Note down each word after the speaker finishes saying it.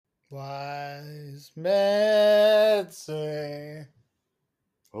Wise men say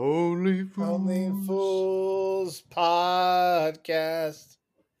Only only fools, fools podcast,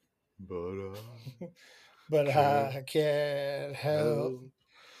 but but can't I can't help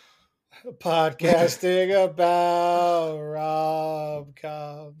help. podcasting about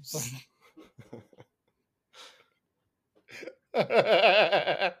rom-coms.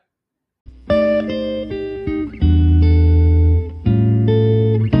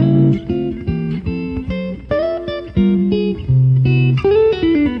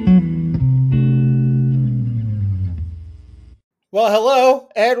 Well, hello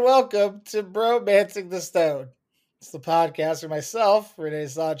and welcome to Bromancing the Stone. It's the podcast where myself, Renee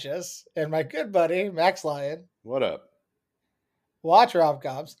Sanchez, and my good buddy, Max Lyon, What up? watch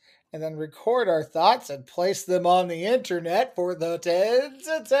rom-coms and then record our thoughts and place them on the internet for the tens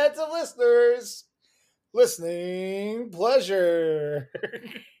and tens of listeners. Listening pleasure.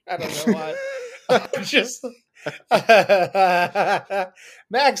 I don't know why. Just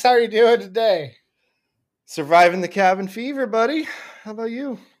Max, how are you doing today? Surviving the cabin fever, buddy. How about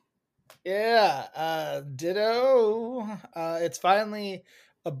you? Yeah, ditto. It's finally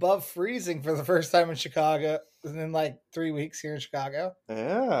above freezing for the first time in Chicago in like 3 weeks here in Chicago.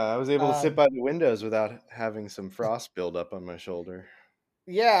 Yeah, I was able to sit Um, by the windows without having some frost build up on my shoulder.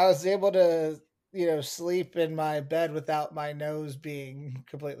 yeah, I was able to, sleep in my bed without my nose being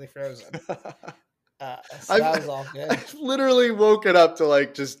completely frozen. So that was I've all good. I've literally woken up to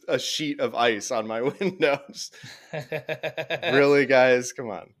like just a sheet of ice on my windows. Really, guys? Come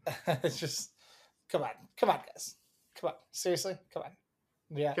on. It's just, come on, guys, come on, seriously, come on.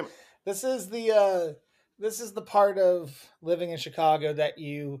 Yeah, Come on. this is the part of living in Chicago that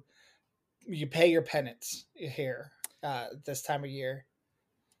you pay your penance here this time of year,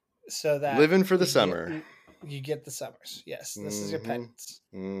 so that Living for the you get summer. you get the summers. Yes, this is your penance.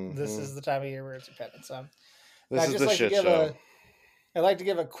 This Mm-hmm. is the time of year where it's your penance. This I is just the like to shit give show. I'd like to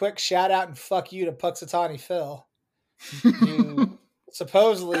give a quick shout out and fuck you to Puxatawny Phil, who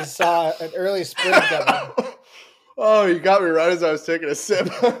supposedly saw an early spring coming. Oh, you got me right as I was taking a sip.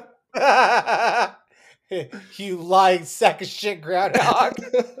 You lying sack of shit groundhog.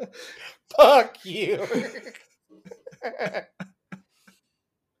 Fuck you.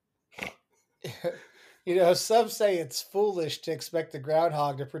 Some say it's foolish to expect the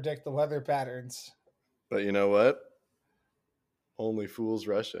groundhog to predict the weather patterns. But you know what? Only fools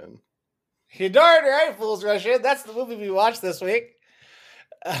rush in. You darn right, fools rush in. That's the movie we watched this week.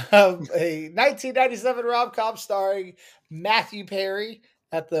 A 1997 rom-com starring Matthew Perry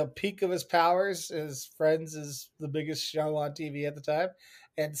at the peak of his powers. His Friends is the biggest show on TV at the time.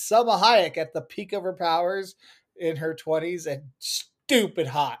 And Selma Hayek at the peak of her powers in her 20s and stupid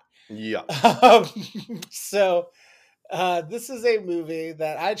hot. Yeah. So this is a movie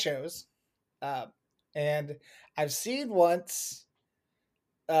that I chose. And I've seen once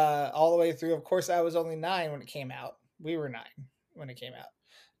all the way through. Of course, I was only 9 when it came out. We were 9 when it came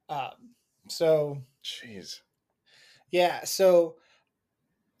out. So Jeez. yeah, so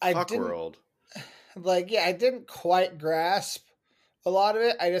I Fuck didn't world. I didn't quite grasp a lot of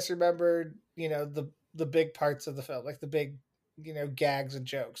it. I just remembered, the big parts of the film, like the big, gags and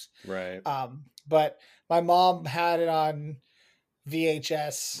jokes. Right. But my mom had it on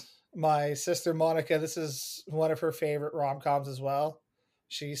VHS. My sister Monica, this is one of her favorite rom coms as well.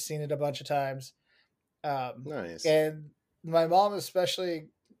 She's seen it a bunch of times. Nice. And my mom especially,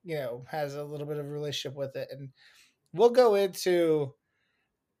 has a little bit of a relationship with it, and we'll go into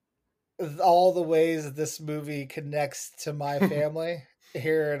all the ways that this movie connects to my family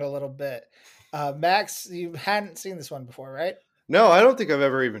here in a little bit. Max, you hadn't seen this one before, right? No, I don't think I've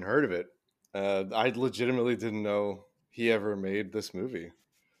ever even heard of it. I legitimately didn't know he ever made this movie.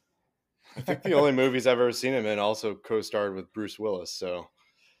 I think the only movies I've ever seen him in also co-starred with Bruce Willis. So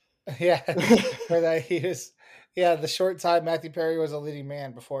Yeah, where that he was. Yeah, the short time Matthew Perry was a leading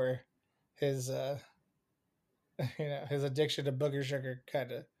man before his, his addiction to booger sugar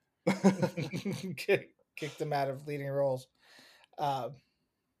kind of kicked him out of leading roles. Um,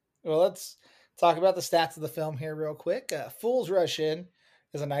 well, let's talk about the stats of the film here real quick. Fools Rush In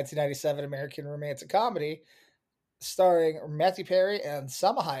is a 1997 American romantic comedy starring Matthew Perry and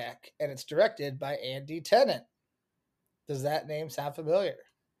Salma Hayek, and it's directed by Andy Tennant. Does that name sound familiar?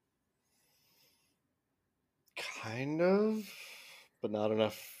 kind of, but not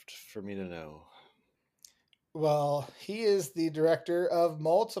enough for me to know. Well, he is the director of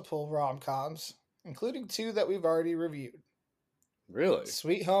multiple rom coms, including 2 that we've already reviewed: Really?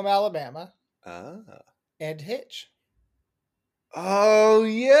 Sweet Home Alabama Ah. and Hitch. Oh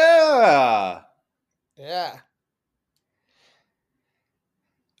yeah. Yeah.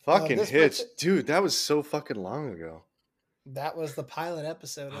 Fucking This Hitch. Dude, that was so fucking long ago. that was the pilot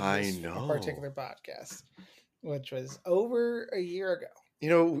episode of I this know. particular podcast, which was over a year ago. You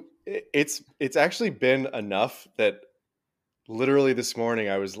know, it's actually been enough that literally this morning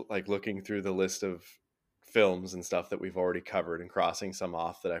I was like looking through the list of films and stuff that we've already covered and crossing some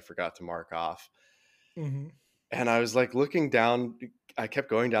off that I forgot to mark off. Mm-hmm. And I was like looking down, I kept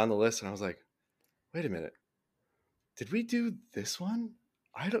going down the list and I was like, wait a minute. Did we do this one?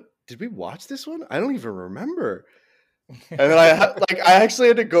 Did we watch this one? I don't even remember. And then I actually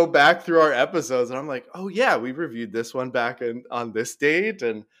had to go back through our episodes and I'm like, oh yeah, we reviewed this one back on this date.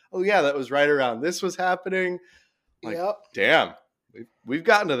 And oh yeah, that was right around this was happening. Like, Yep. damn, we've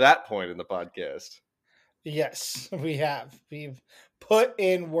gotten to that point in the podcast. Yes, we have. We've put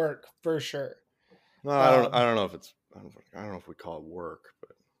in work for sure. No, I don't know if it's, I don't know if we call it work,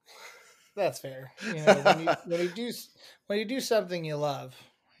 but that's fair. You know, when you do something you love,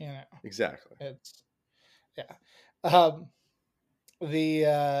 you know, exactly. it's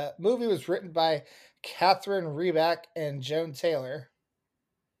the movie was written by Catherine Reback and Joan Taylor.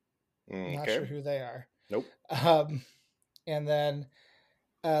 I'm not sure who they are. Nope. And then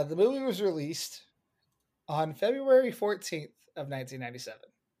the movie was released on February 14th of 1997.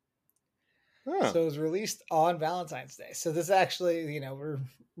 Huh. So it was released on Valentine's Day. So this actually, we're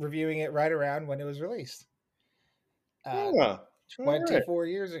reviewing it right around when it was released. 24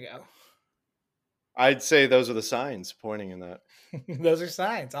 years ago. I'd say those are the signs pointing in that. Those are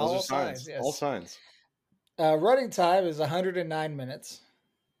signs. Those are signs. Yes. All signs. Running time is 109 minutes.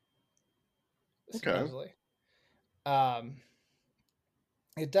 Supposedly. Okay.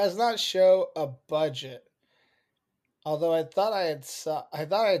 It does not show a budget. Although I thought I had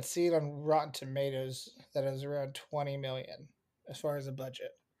seen on Rotten Tomatoes that it was around 20 million as far as the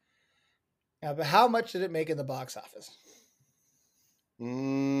budget. But how much did it make in the box office?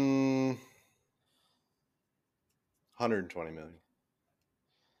 120 million.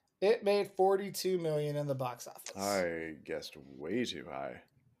 It made 42 million in the box office. I guessed way too high.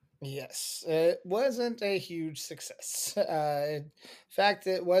 Yes, it wasn't a huge success. In fact,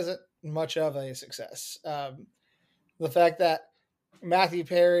 it wasn't much of a success. The fact that Matthew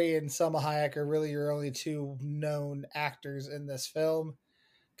Perry and Selma Hayek are really your only two known actors in this film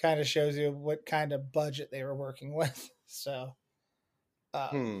kind of shows you what kind of budget they were working with. So,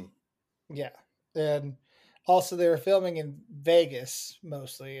 yeah. And also they were filming in Vegas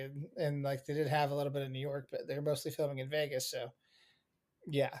mostly. And like they did have a little bit in New York, but they're mostly filming in Vegas. So,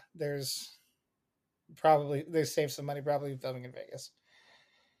 yeah, they saved some money probably filming in Vegas.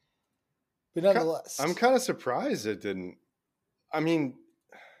 But nonetheless, I'm kind of surprised it didn't. I mean,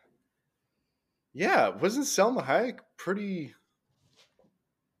 yeah, wasn't Selma Hayek pretty?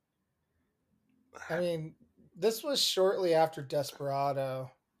 I mean, this was shortly after Desperado.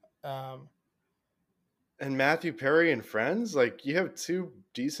 And Matthew Perry and Friends, like you have two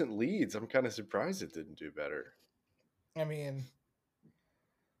decent leads. I'm kind of surprised it didn't do better. I mean,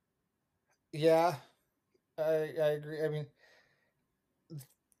 yeah, I agree. I mean,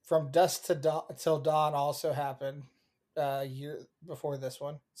 From Dusk to Dawn till Dawn also happened a year before this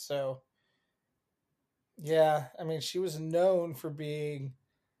one. So, yeah, I mean, she was known for being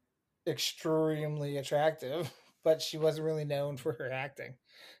extremely attractive, but she wasn't really known for her acting.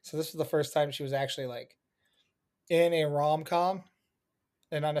 So this was the first time she was actually like in a rom-com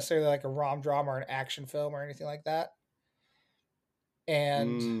and not necessarily like a rom drama or an action film or anything like that.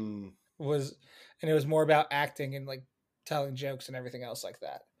 And it was more about acting and like telling jokes and everything else like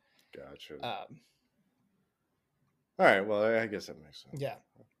that. Gotcha. All right. Well, I guess that makes sense. Yeah.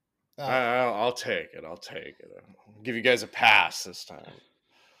 I'll take it. I'll give you guys a pass this time.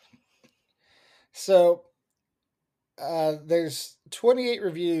 So there's 28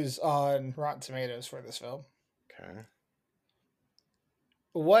 reviews on Rotten Tomatoes for this film. Okay.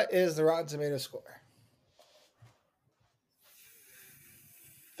 What is the Rotten Tomatoes score?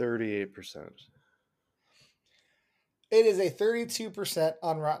 38%. It is a 32%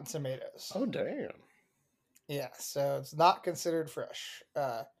 on Rotten Tomatoes. Oh, damn. Yeah, so it's not considered fresh.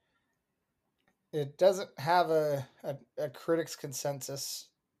 It doesn't have a critics consensus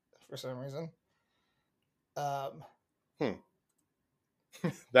for some reason.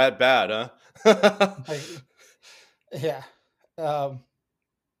 That bad, huh? Yeah. Let's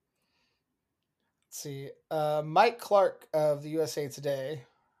see. Mike Clark of the USA Today,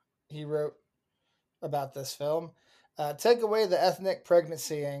 he wrote about this film. Take away the ethnic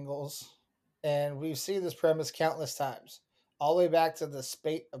pregnancy angles, and we've seen this premise countless times, all the way back to the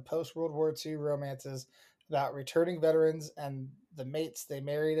spate of post-World War II romances about returning veterans and the mates they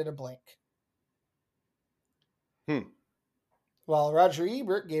married in a blink. while Roger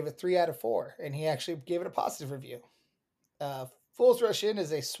Ebert gave it 3 out of 4, and he actually gave it a positive review. Fools Rush In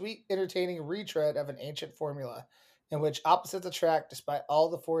is a sweet, entertaining retread of an ancient formula in which opposites attract despite all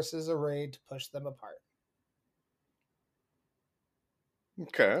the forces arrayed to push them apart.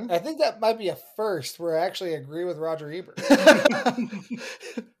 Okay. I think that might be a first where I actually agree with Roger Ebert.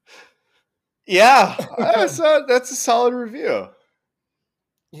 Yeah, that's a solid review.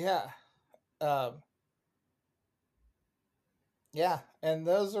 Yeah. Yeah, and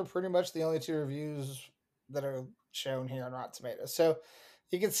those are pretty much the only 2 reviews that are shown here on Rotten Tomatoes. So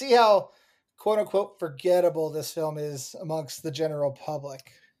you can see how quote unquote forgettable this film is amongst the general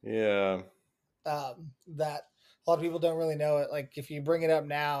public. Yeah. That a lot of people don't really know it. Like if you bring it up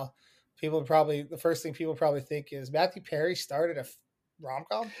now, the first thing people probably think is Matthew Perry started a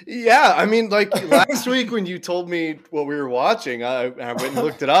rom-com. Yeah, I mean, like last week when you told me what we were watching, I went and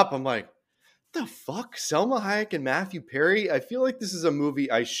looked it up. I'm like, the fuck? Selma Hayek and Matthew Perry? I feel like this is a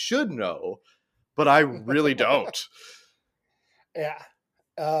movie I should know, but I really don't. Yeah.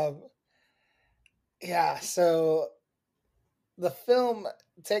 Yeah, so the film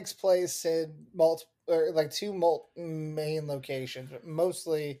takes place in two main locations, but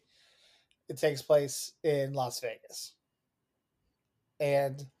mostly it takes place in Las Vegas.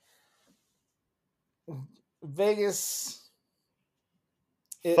 And Vegas.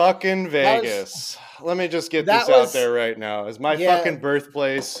 Fucking Vegas. Let me just get this out there right now. As my fucking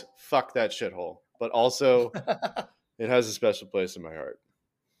birthplace, fuck that shithole. But also, it has a special place in my heart.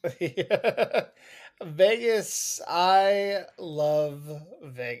 Vegas. I love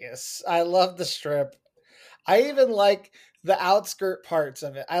Vegas. I love the Strip. I even like the outskirt parts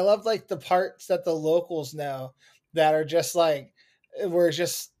of it. I love like the parts that the locals know that are just like where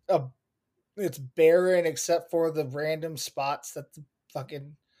it's barren except for the random spots that the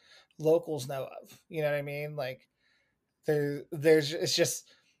fucking locals know of. You know what I mean? Like there's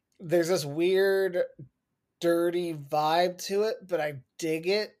this weird dirty vibe to it, but I dig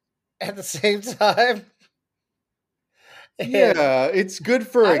it at the same time. Yeah, it's good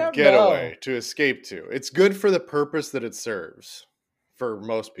for a getaway to escape to. It's good for the purpose that it serves for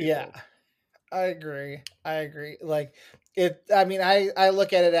most people. Yeah, I agree. Like I mean, I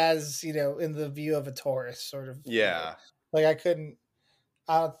look at it as, in the view of a tourist sort of. Yeah. Like I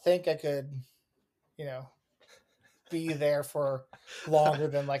don't think I could, be there for longer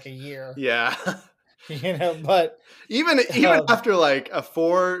than like a year. Yeah. But even after like a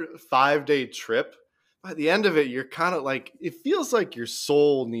 4-5 day trip, by the end of it, you're kind of like, it feels like your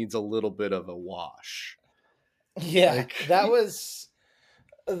soul needs a little bit of a wash. Yeah, like, that was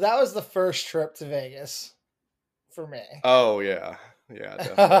the first trip to Vegas for me. Oh yeah,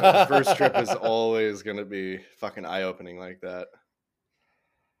 definitely. The first trip is always going to be fucking eye opening like that.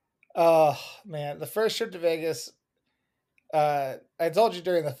 Oh man, the first trip to Vegas. I told you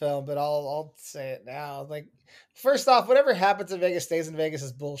during the film, but I'll say it now. Like, first off, whatever happens in Vegas stays in Vegas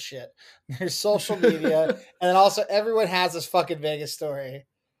is bullshit. There's social media, and then also everyone has this fucking Vegas story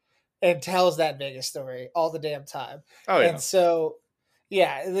and tells that Vegas story all the damn time. Oh yeah. And so,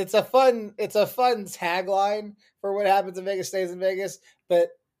 yeah, it's a fun tagline for what happens in Vegas stays in Vegas, but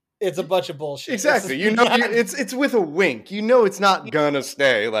it's a bunch of bullshit. Exactly. It's with a wink. It's not gonna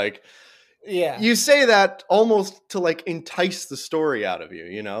stay. Like, yeah, you say that almost to like entice the story out of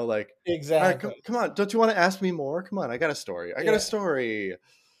you, like, exactly. All right, come on, don't you want to ask me more? Come on, I got a story. I got a story.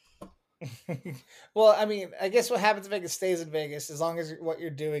 Well, I mean, I guess what happens in Vegas stays in Vegas as long as what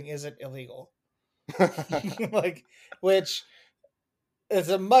you're doing isn't illegal. Like, which is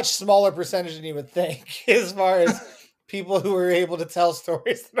a much smaller percentage than you would think as far as people who are able to tell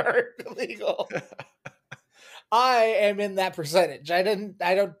stories that aren't illegal. I am in that percentage. I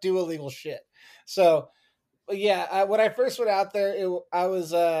don't do illegal shit. So, yeah, when I first went out there, it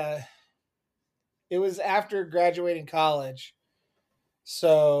was after graduating college.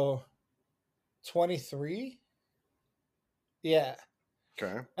 So, 23? Yeah.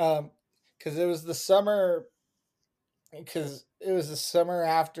 Okay. Because it was the summer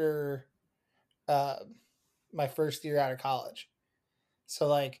after my first year out of college. So,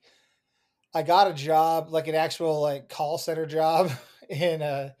 like, I got a job, like an actual like call center job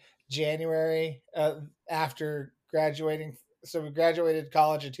in January after graduating. So we graduated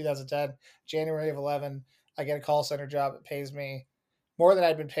college in 2010, January of 11. I get a call center job that pays me more than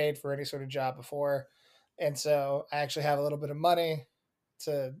I'd been paid for any sort of job before. And so I actually have a little bit of money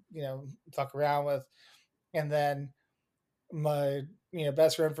to, fuck around with. And then my,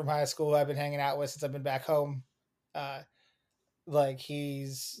 best friend from high school who I've been hanging out with since I've been back home, like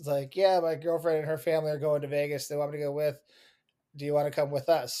he's like, yeah, my girlfriend and her family are going to Vegas. They want me to go with. Do you want to come with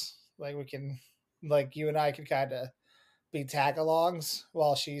us? Like we can, like you and I can kind of be tag-alongs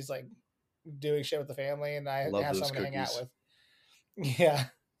while she's like doing shit with the family, and I Love have those someone to hang out cookies. with. Yeah,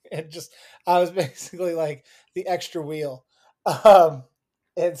 it just I was basically like the extra wheel, um,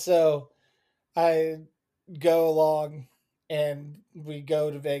 and so I go along, and we go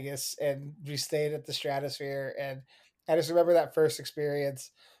to Vegas, and we stayed at the Stratosphere, and I just remember that first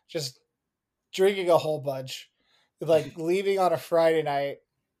experience, just drinking a whole bunch, like leaving on a Friday night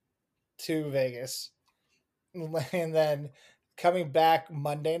to Vegas, and then coming back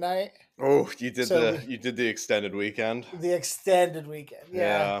Monday night. Oh, So we you did the extended weekend. the extended weekend, yeah.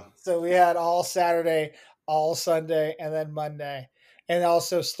 Yeah. So we had all Saturday, all Sunday, and then Monday, and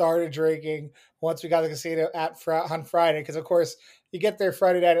also started drinking once we got to the casino on Friday, because of course you get there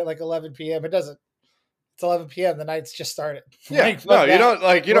Friday night at like 11 p.m. It doesn't. It's 11 p.m. The night's just started. Yeah. Like No, fuck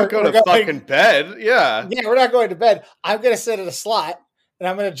that. you don't go We're to going. fucking bed. Yeah. Yeah, we're not going to bed. I'm gonna sit at a slot and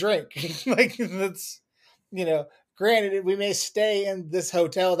I'm gonna drink. Like that's you know, granted we may stay in this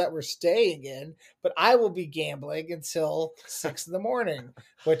hotel that we're staying in, but I will be gambling until 6 in the morning,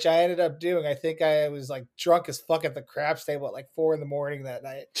 which I ended up doing. I think I was like drunk as fuck at the craps table at like 4 in the morning that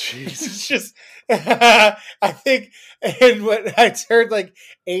night. It's Jesus. just I think and when I turned like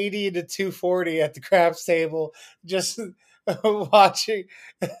 80 to 240 at the craps table, just watching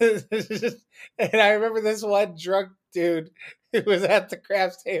and I remember this one drunk dude who was at the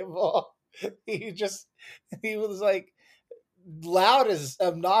craps table. He just he was like loud as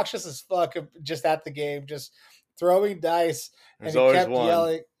obnoxious as fuck just at the game, just throwing dice, and There's always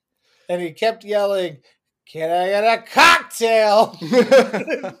one. he kept yelling, "Can I get a cocktail?"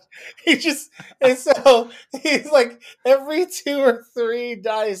 He just and so he's like every 2 or 3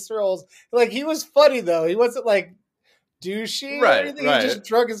 dice rolls. Like he was funny though. He wasn't like douchey or Right, anything. He's right. just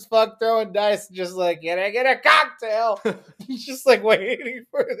drunk as fuck, throwing dice, and just like, "Can I get a cocktail?" He's just like waiting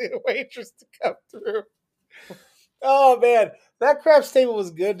for the waitress to come through. Oh man, that craps table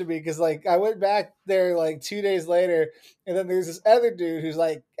was good to me because like I went back there like 2 days later, and then there's this other dude who's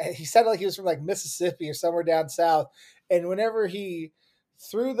like he sounded like he was from like Mississippi or somewhere down south, and whenever he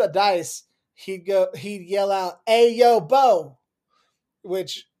threw the dice, he'd yell out, "Hey yo, Bo!"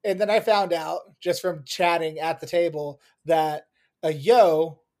 Which and then I found out just from chatting at the table that a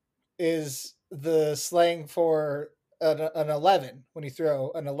yo is the slang for an 11 when you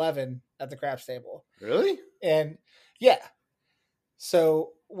throw an 11 at the craps table. Really? And yeah,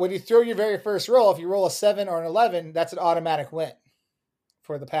 so when you throw your very first roll, if you roll a 7 or an 11, that's an automatic win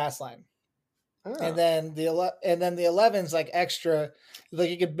for the pass line. And Ah. then the 11's like extra,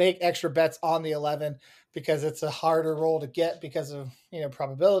 like you could make extra bets on the 11 because it's a harder roll to get because of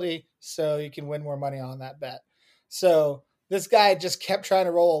probability, so you can win more money on that bet. So this guy just kept trying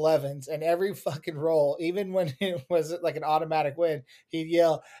to roll 11s, and every fucking roll, even when it was like an automatic win, he'd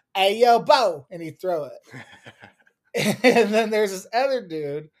yell, "Hey yo, Bo!" and he'd throw it. And then there's this other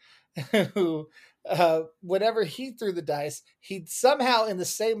dude who whenever he threw the dice, he'd somehow in the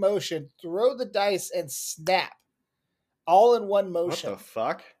same motion throw the dice and snap all in one What motion. the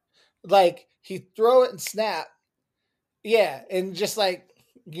fuck? Like he'd throw it and snap. Yeah, and just like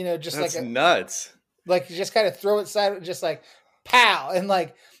just That's like nuts. like you just kind of throw it side, just like pow, and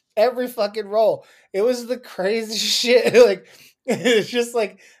like every fucking roll. It was the craziest shit. Like it's just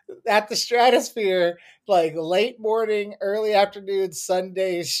like at the Stratosphere, like late morning, early afternoon,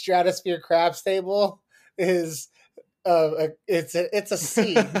 Sunday Stratosphere craps table is it's a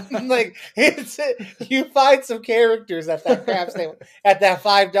scene. Like you find some characters at that craps table, at that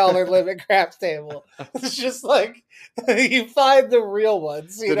 $5 limit craps table. It's just like you find the real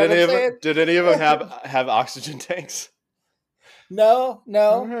ones. You know what I'm saying? Did any of them have oxygen tanks? No, All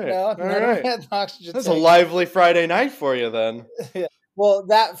no, right. no. All None of them right. had oxygen That's a tanks. lively Friday night for you then. Yeah. Well,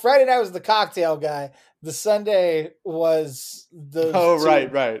 that Friday night was the cocktail guy. The Sunday was those Oh, two.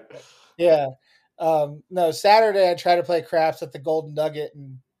 right. Yeah. No, Saturday I tried to play craps at the Golden Nugget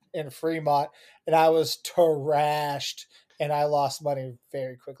in Fremont, and I was trashed, and I lost money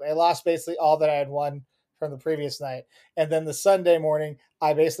very quickly. I lost basically all that I had won from the previous night, and then the Sunday morning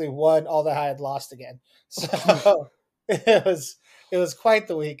I basically won all that I had lost again. So it was quite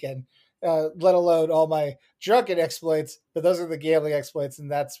the weekend. Let alone all my drunken exploits, but those are the gambling exploits, and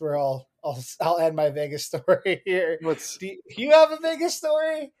that's where I'll end my Vegas story here. What's Do you have a Vegas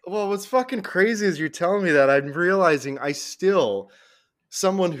story? Well, what's fucking crazy is you're telling me that I'm realizing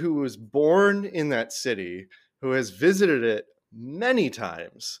someone who was born in that city, who has visited it many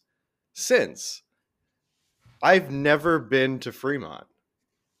times since. I've never been to Fremont.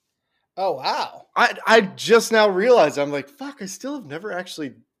 Oh wow! I just now realized, I'm like, fuck, I still have never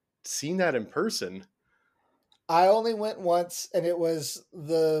actually seen that in person. I only went once, and it was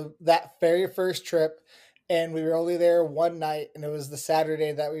that very first trip, and we were only there one night, and it was the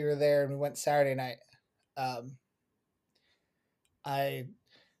Saturday that we were there, and we went Saturday night. Um, I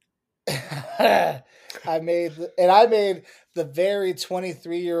I made the very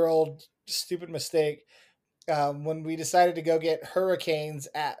 23-year-old stupid mistake when we decided to go get hurricanes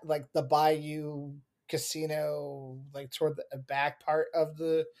at like the Bayou Casino, like toward the back part of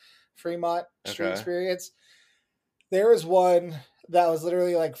the Fremont Street Okay. Experience. There was one that was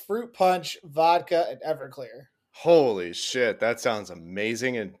literally like fruit punch, vodka, and Everclear. Holy shit, that sounds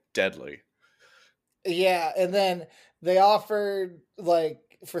amazing and deadly. Yeah, and then they offered like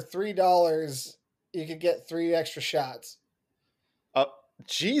for $3 you could get 3 extra shots, Uh,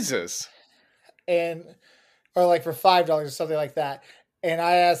 Jesus. and or like for $5 or something like that. And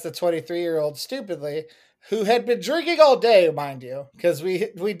I asked the 23-year-old stupidly, who had been drinking all day, mind you, because we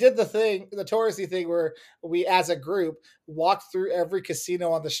did the touristy thing where we as a group walked through every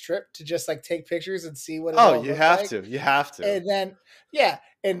casino on the strip to just like take pictures and see what it Oh, all you looked have like. to. You have to. And then yeah,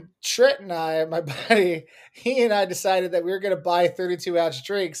 and Trent and I, my buddy, he and I decided that we were going to buy 32-ounce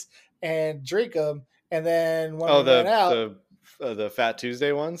drinks and drink them. And then when Oh, we ran out, the Fat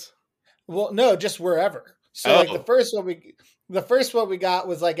Tuesday ones? well, no, just wherever. So like Oh. the first one we got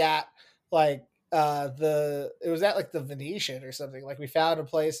was like at like it was at like the Venetian or something. Like we found a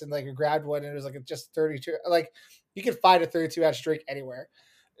place and like we grabbed one and it was like just 32. Like you could find a 32-ounce drink anywhere.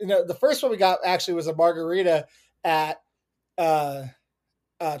 You know, the first one we got actually was a margarita at uh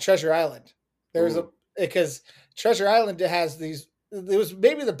Treasure Island. There was Ooh. because Treasure Island has these. It was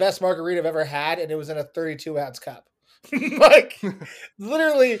maybe the best margarita I've ever had, and it was in a 32-ounce cup. Like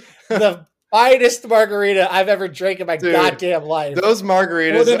literally the finest margarita I've ever drank in my Dude, goddamn life. Those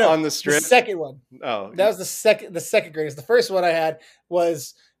margaritas Well, no, on the the strip. second one. Oh, That was the second greatest. The first one I had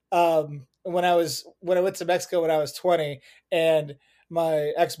was when I went to Mexico when I was 20, and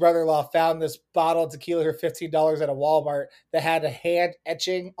my ex brother-in-law found this bottle of tequila for $15 at a Walmart that had a hand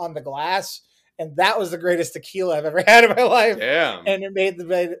etching on the glass, and that was the greatest tequila I've ever had in my life. damn. And it made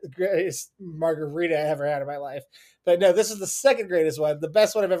the greatest margarita I ever had in my life. But no, this is the second greatest one. The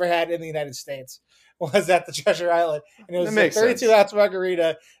best one I've ever had in the United States was at the Treasure Island, and it was a 32-ounce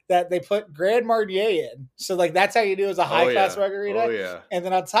margarita that they put Grand Marnier in. So like that's how you do it as a high class margarita. Oh yeah. And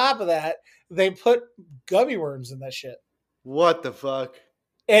then on top of that, they put gummy worms in that shit. What the fuck?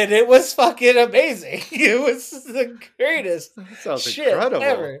 And it was fucking amazing. It was the greatest That sounds shit incredible.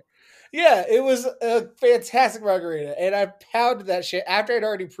 ever. Yeah, it was a fantastic margarita. And I pounded that shit after I'd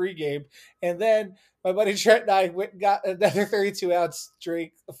already pre-gamed. And then my buddy Trent and I went and got another 32-ounce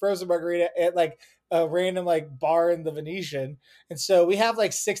drink, a frozen margarita at like a random like bar in the Venetian. And so we have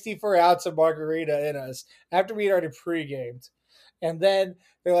like 64 ounce of margarita in us after we'd already pre-gamed. And then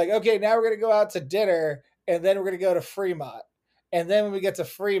they're like, okay, now we're going to go out to dinner. And then we're going to go to Fremont. And then when we get to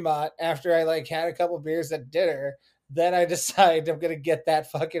Fremont, after I like had a couple beers at dinner, then I decide I'm gonna get that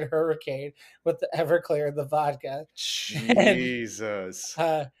fucking hurricane with the Everclear and the vodka. Jesus.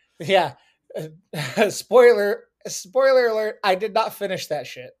 And yeah, spoiler alert: I did not finish that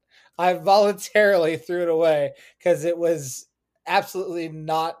shit. I voluntarily threw it away because it was absolutely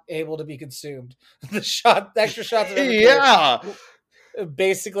not able to be consumed. The extra shots of Everclear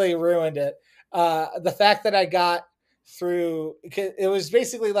basically ruined it. The fact that I got through, it was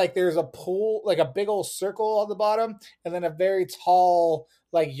basically like there's a pool, like a big old circle on the bottom, and then a very tall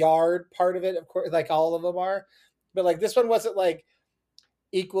like yard part of it, of course, like all of them are, but like this one wasn't like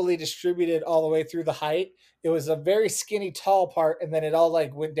equally distributed all the way through the height. It was a very skinny tall part, and then it all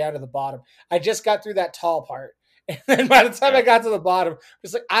like went down to the bottom. I just got through that tall part, and then by the time I got to the bottom, I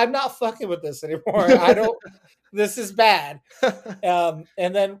was like, I'm not fucking with this anymore. I don't. This is bad. And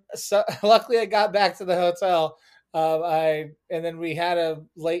then so luckily I got back to the hotel. And then we had a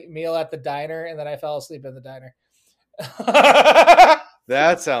late meal at the diner, and then I fell asleep in the diner.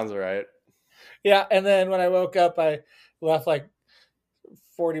 That sounds right. Yeah, and then when I woke up, I left like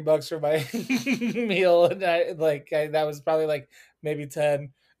 $40 for my meal, and that was probably like maybe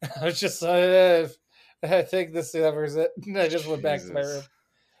 10. I was just I think this covers it. And I just went back to my room.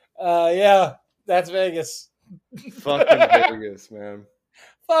 Yeah, that's Vegas. Fucking Vegas, man.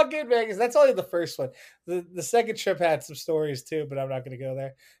 Fucking Vegas. That's only the first one. The second trip had some stories too, but I'm not going to go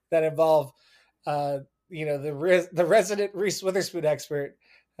there. That involve, the resident Reese Witherspoon expert.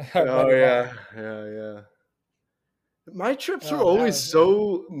 Oh yeah. My trips were always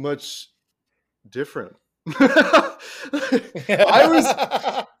so much different. I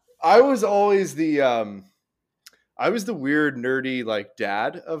was always the I was the weird nerdy like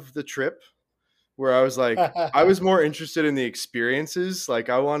dad of the trip, where I was like, I was more interested in the experiences. Like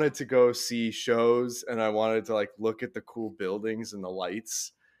I wanted to go see shows, and I wanted to like look at the cool buildings and the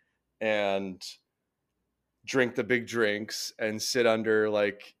lights. And drink the big drinks and sit under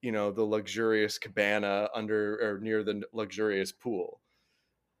like, the luxurious cabana under or near the luxurious pool.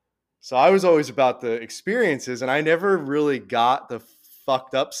 So I was always about the experiences, and I never really got the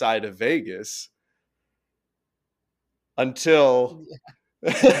fucked up side of Vegas until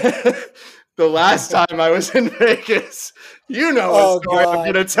the last time I was in Vegas. You know what story I'm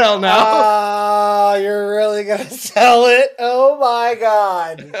going to tell now. Oh, you're really going to tell it? Oh, my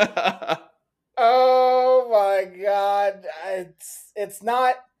God. Oh, my God. It's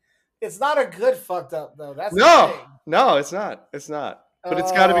not a good fucked up, though. That's no, it's not. It's not. But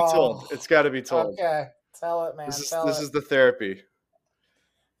it's got to be told. It's got to be told. Okay. Tell it, man. This is the therapy.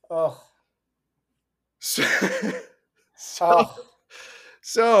 Oh.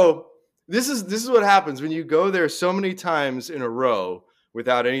 So this is what happens when you go there so many times in a row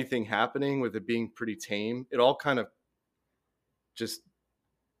without anything happening, with it being pretty tame. It all kind of just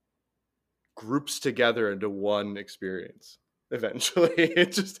groups together into one experience. Eventually,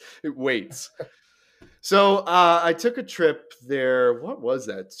 it waits. So I took a trip there. What was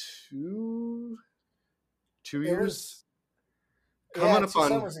that? 2 years?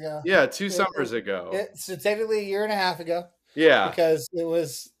 Summers ago. Yeah, 2 summers ago. So technically a year and a half ago. Yeah, because it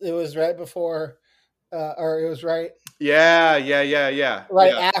was right before, or it was right. Yeah.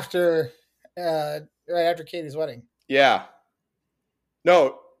 Right after Katie's wedding. Yeah.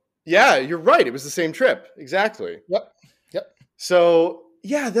 No. Yeah, you're right. It was the same trip. Exactly. Yep. So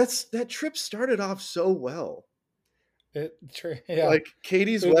yeah, that trip started off so well. Yeah. Like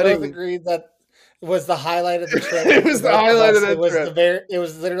Katie's wedding. Both agreed that was the highlight of the trip. It was the highlight of that trip. It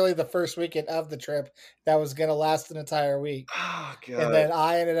was literally the first weekend of the trip that was going to last an entire week. Oh, God. And then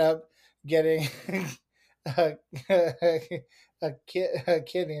I ended up getting a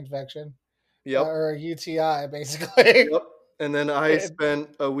kidney infection. Yep. Or a UTI, basically. Yep. And then I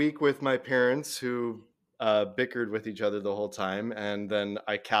spent a week with my parents, who bickered with each other the whole time. And then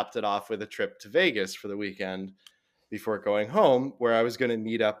I capped it off with a trip to Vegas for the weekend before going home, where I was going to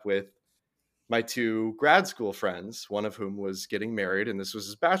meet up with my 2 grad school friends, one of whom was getting married, and this was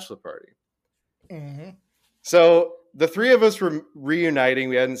his bachelor party. Mm-hmm. So the 3 of us were reuniting.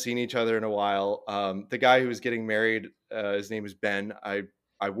 We hadn't seen each other in a while. The guy who was getting married, his name was Ben. I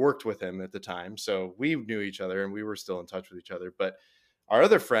worked with him at the time, so we knew each other and we were still in touch with each other. But our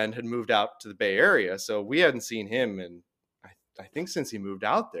other friend had moved out to the Bay Area, so we hadn't seen him in, I think, since he moved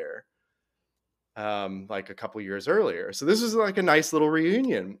out there, like a couple years earlier. So this was like a nice little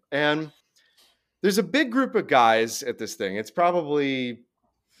reunion. And there's a big group of guys at this thing. It's probably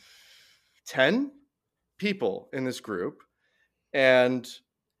 10 people in this group. And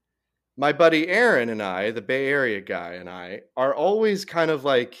my buddy Aaron and I, the Bay Area guy, and I are always kind of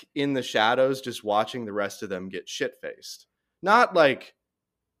like in the shadows, just watching the rest of them get shit-faced. Not like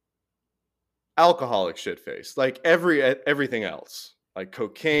alcoholic shit-faced, like everything else, like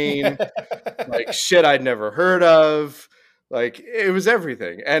cocaine, like shit I'd never heard of. Like, it was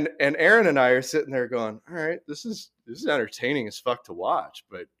everything. And Aaron and I are sitting there going, all right, this is entertaining as fuck to watch,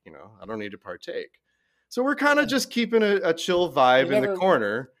 but I don't need to partake. So we're kind of just keeping a chill vibe in the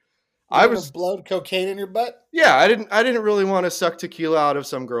corner. I was blowed cocaine in your butt. Yeah, I didn't really want to suck tequila out of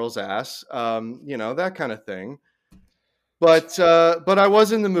some girl's ass, that kind of thing. But I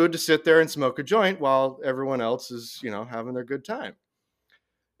was in the mood to sit there and smoke a joint while everyone else is, having their good time.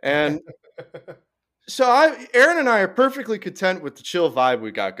 And so Aaron and I are perfectly content with the chill vibe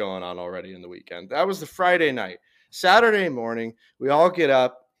we got going on already in the weekend. That was the Friday night. Saturday morning, we all get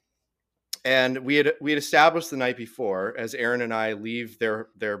up. And we had established the night before, as Aaron and I leave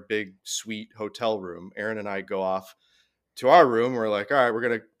their big suite hotel room. Aaron and I go off to our room. We're like, all right, we're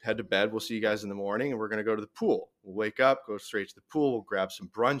going to head to bed. We'll see you guys in the morning. And we're going to go to the pool. We'll wake up, go straight to the pool. We'll grab some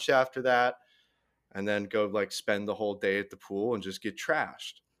brunch after that. And then go like spend the whole day at the pool and just get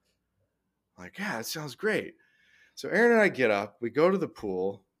trashed. I'm like, yeah, that sounds great. So Aaron and I get up. We go to the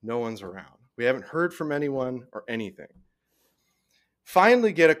pool. No one's around. We haven't heard from anyone or anything.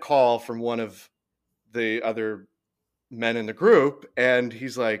 Finally get a call from one of the other men in the group, and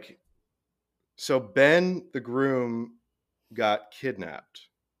he's like, so Ben, the groom, got kidnapped.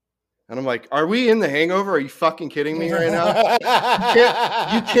 And I'm like, are we in The Hangover? Are you fucking kidding me right now?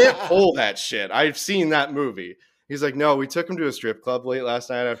 You can't pull that shit. I've seen that movie. He's like, no, we took him to a strip club late last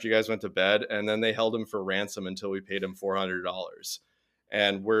night after you guys went to bed, and then they held him for ransom until we paid him $400.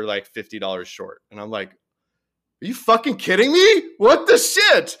 And we're like $50 short. And I'm like, are you fucking kidding me? What the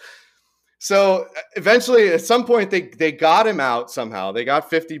shit? So eventually, at some point, they got him out somehow. They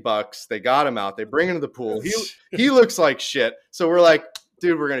got $50. They got him out. They bring him to the pool. He looks like shit. So we're like,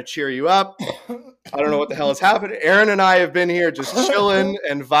 dude, we're going to cheer you up. I don't know what the hell has happened. Aaron and I have been here just chilling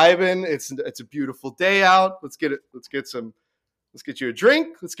and vibing. It's a beautiful day out. Let's get you a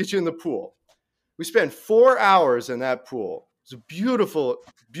drink. Let's get you in the pool. We spent 4 hours in that pool. It was a beautiful,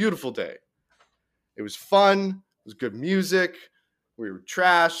 beautiful day. It was fun. It was good music. We were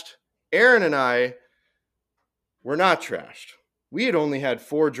trashed. Aaron and I were not trashed. We had only had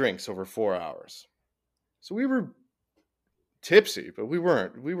 4 drinks over 4 hours. So we were tipsy, but we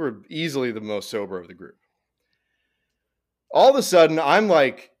weren't. We were easily the most sober of the group. All of a sudden, I'm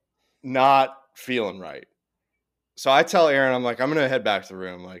like not feeling right. So I tell Aaron, I'm like, I'm going to head back to the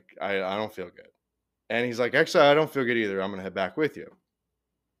room. Like, I don't feel good. And he's like, actually, I don't feel good either. I'm going to head back with you.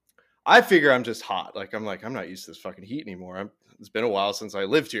 I figure I'm just hot. Like, I'm not used to this fucking heat anymore. It's been a while since I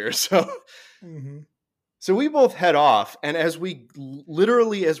lived here. So, So we both head off. And as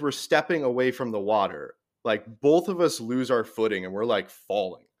we're stepping away from the water, like both of us lose our footing and we're like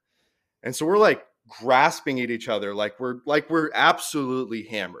falling. And so we're like grasping at each other. Like we're absolutely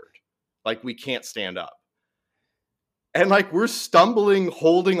hammered. Like we can't stand up. And like we're stumbling,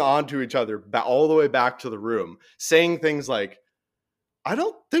 holding on to each other all the way back to the room, saying things like, I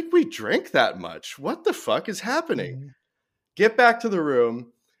don't think we drank that much. What the fuck is happening? Get back to the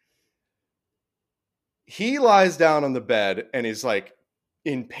room. He lies down on the bed and is like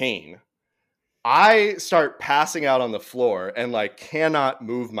in pain. I start passing out on the floor and like cannot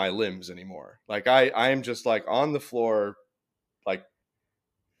move my limbs anymore. Like I am just like on the floor. Like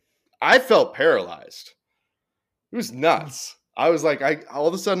I felt paralyzed. It was nuts. I was like, all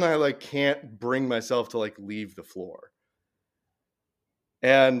of a sudden I like can't bring myself to like leave the floor.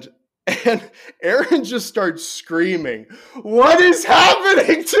 And Aaron just starts screaming, what is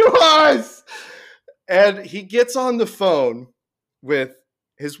happening to us? And he gets on the phone with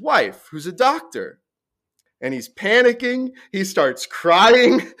his wife, who's a doctor. And he's panicking. He starts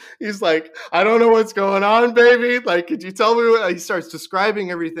crying. He's like, I don't know what's going on, baby. Like, could you tell me what? He starts describing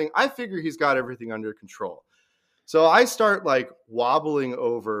everything. I figure he's got everything under control. So I start like wobbling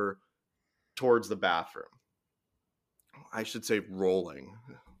over towards the bathroom. I should say rolling,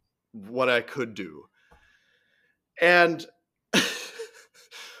 what I could do. And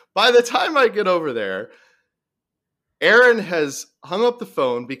by the time I get over there, Aaron has hung up the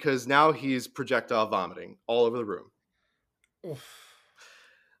phone because now he's projectile vomiting all over the room. Oof.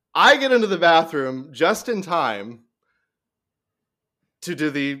 I get into the bathroom just in time to do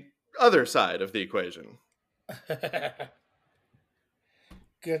the other side of the equation.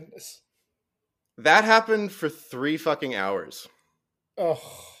 Goodness. That happened for 3 fucking hours. Oh.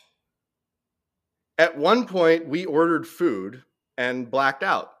 At one point, we ordered food and blacked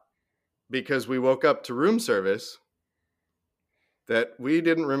out because we woke up to room service that we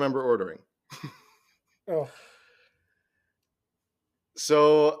didn't remember ordering. Oh.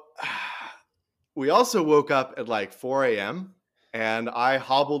 So we also woke up at like 4 a.m. and I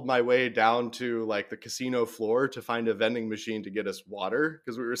hobbled my way down to like the casino floor to find a vending machine to get us water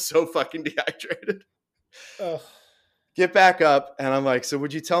because we were so fucking dehydrated. Oh. Get back up and I'm like, so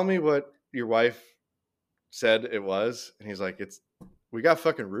would you tell me what your wife said it was? And he's like, we got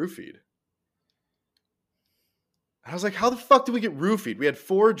fucking roofied. I was like, how the fuck did we get roofied? We had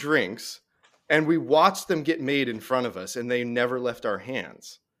 4 drinks and we watched them get made in front of us and they never left our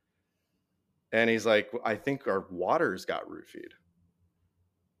hands. And he's like, I think our waters got roofied.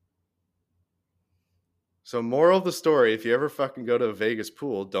 So moral of the story, if you ever fucking go to a Vegas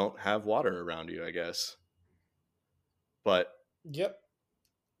pool, don't have water around you, I guess. But yep.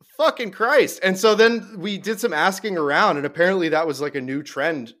 Fucking Christ. And so then we did some asking around, and apparently that was like a new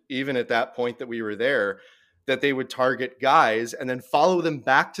trend, even at that point that we were there, that they would target guys and then follow them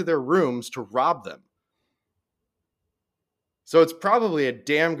back to their rooms to rob them. So it's probably a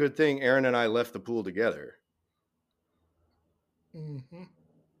damn good thing Aaron and I left the pool together. Mm-hmm.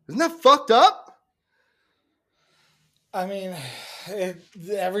 Isn't that fucked up? I mean,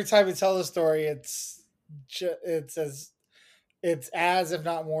 every time we tell the story, it's as if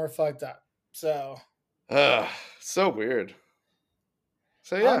not more fucked up. So, so weird.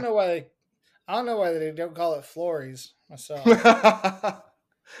 So yeah, I don't know why they don't call it Flories myself.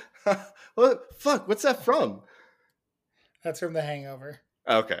 Well, fuck, what's that from? That's from The Hangover.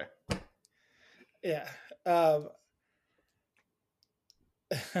 Okay. Yeah.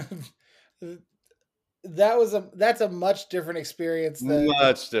 That's a much different experience than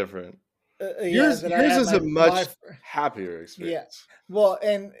much different. Yours is a much happier experience. Yeah. Well,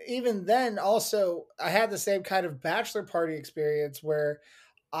 and even then also I had the same kind of bachelor party experience where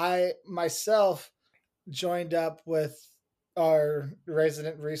I myself joined up with our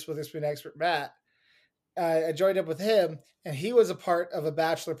resident Reese Witherspoon expert, Matt. I joined up with him and he was a part of a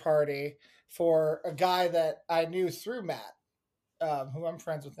bachelor party for a guy that I knew through Matt, who I'm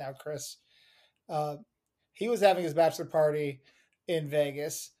friends with now, Chris. Uh, he was having his bachelor party in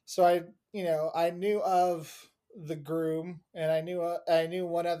Vegas, so I knew of the groom, and I knew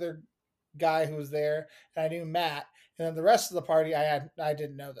one other guy who was there, and I knew Matt, and then the rest of the party I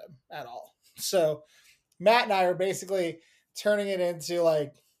didn't know them at all. So Matt and I are basically turning it into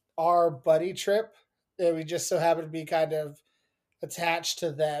like our buddy trip, and we just so happen to be kind of attached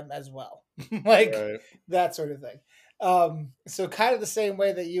to them as well, like Right. that sort of thing. So kind of the same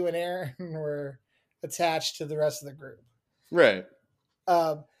way that you and Aaron were attached to the rest of the group. Right.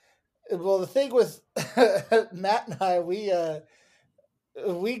 Um, well, the thing with Matt and I, we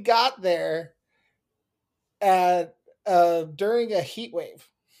got there at during a heat wave.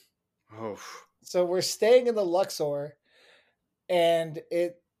 Oh, So we're staying in the Luxor, and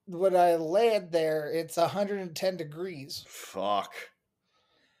it when I land there, it's 110 degrees. fuck.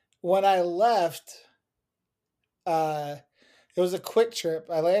 When I left, uh, it was a quick trip.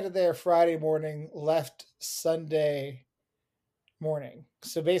 I landed there Friday morning, left Sunday morning.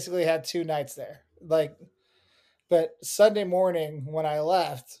 So basically had 2 nights there. Like, but Sunday morning when I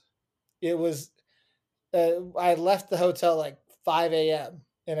left, it was I left the hotel like 5 a.m.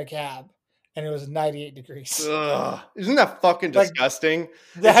 in a cab, and it was 98 degrees. Ugh. Isn't that fucking Like, disgusting?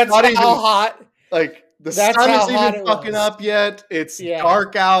 That's not how even hot. like the That's sun how isn't hot even it fucking was. up yet. It's Yeah.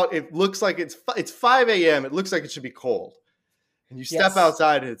 dark out. It looks like it's 5 a.m. It looks like it should be cold. And you step Yes.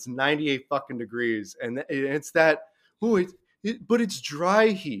 outside and it's 98 fucking degrees. And it's that, but it's dry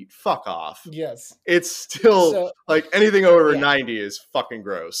heat. Fuck off. Yes. It's still So like anything over Yeah. 90 is fucking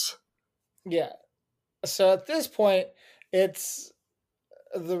gross. yeah. So at this point, it's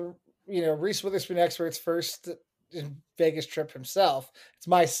the Reese Witherspoon expert's first Vegas trip himself. It's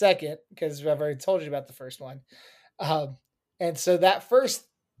my second because I've already told you about the first one. And so that first,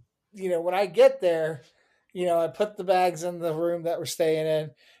 when I get there, I put the bags in the room that we're staying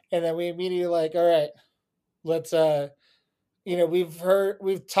in, and then we immediately like, all right, let's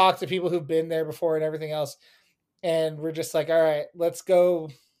we've talked to people who've been there before and everything else, and we're just like, all right, let's go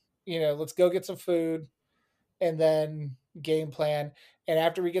get some food and then game plan. And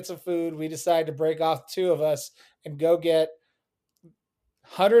after we get some food, we decide to break off 2 of us and go get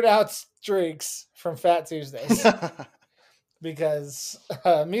 100-ounce drinks from Fat Tuesdays. Because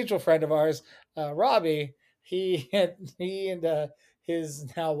a mutual friend of ours, Robbie, he and his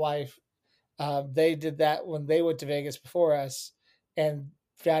now wife, they did that when they went to Vegas before us, and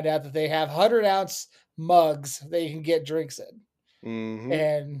found out that they have 100-ounce mugs that you can get drinks in. Mm-hmm.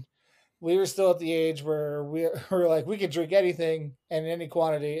 And we were still at the age where we were like, we could drink anything and in any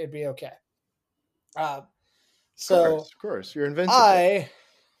quantity, it'd be okay. So Of course, you're invincible. I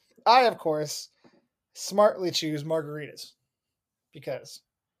of course smartly choose margaritas because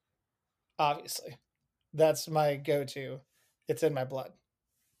obviously that's my go-to. It's in my blood.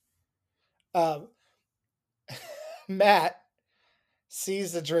 Matt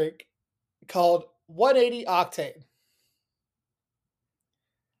sees a drink called 180 Octane.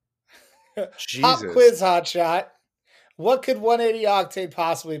 Jesus. Pop quiz hot shot. What could 180 Octane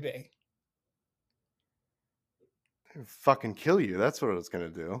possibly be? It'd fucking kill you. That's what it's gonna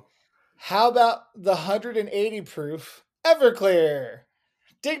do. How about the 180 proof Everclear?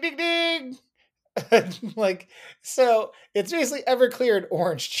 Ding, ding, ding. Like, so it's basically Everclear and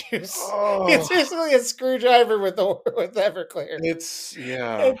orange juice. Oh. It's basically a screwdriver with Everclear. It's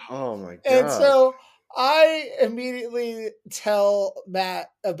oh my god. And so I immediately tell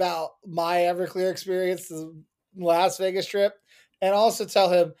Matt about my Everclear experience, the Las Vegas trip, and also tell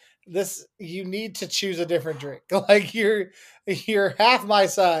him you need to choose a different drink. Like you're half my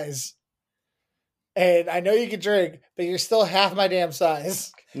size. And I know you can drink, but you're still half my damn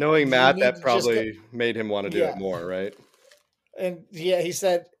size. Knowing Matt, that probably made him want to do it more, right? And yeah, he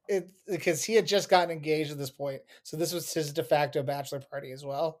said it because he had just gotten engaged at this point. So this was his de facto bachelor party as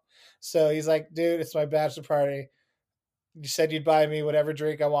well. So he's like, dude, it's my bachelor party. You said you'd buy me whatever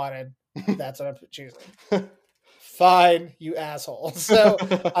drink I wanted. That's what I'm choosing. Fine, you asshole. So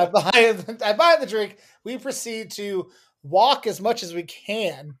I buy the drink. We proceed to walk as much as we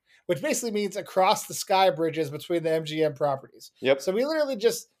can, which basically means across the sky bridges between the MGM properties. Yep. So we literally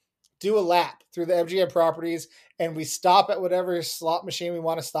just do a lap through the MGM properties, and we stop at whatever slot machine we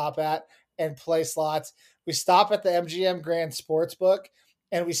want to stop at and play slots. We stop at the MGM Grand Sportsbook,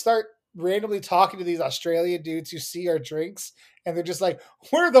 and we start randomly talking to these Australian dudes who see our drinks, and they're just like,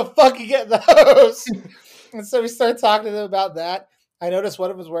 where the fuck you getting those? And so we start talking to them about that. I noticed one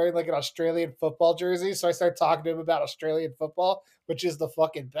of them was wearing like an Australian football jersey, so I started talking to him about Australian football, which is the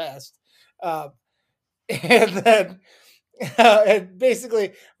fucking best. And And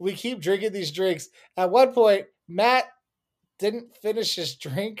basically, we keep drinking these drinks. At one point, Matt didn't finish his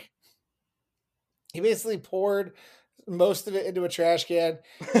drink. He basically poured most of it into a trash can,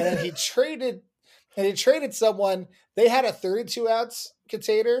 and then he traded someone. They had a 32-ounce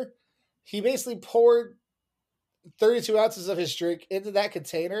container. He basically poured 32 ounces of his drink into that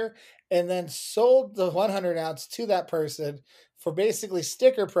container and then sold the 100 ounce to that person for basically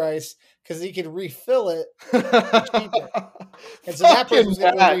sticker price because he could refill it cheaper. And so that person was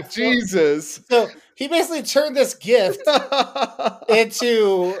going to refill. Jesus. So he basically turned this gift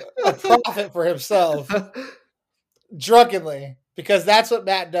into a profit for himself drunkenly, because that's what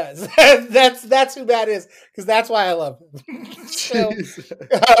Matt does. that's who Matt is, because that's why I love him.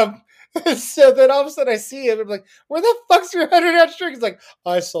 So then all of a sudden I see him and I'm like, where the fuck's your 100-ounce drink? He's like,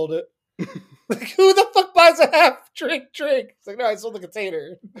 I sold it. Like, who the fuck buys a half drink? It's like, no, I sold the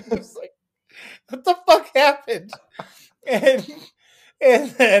container. It's like, what the fuck happened?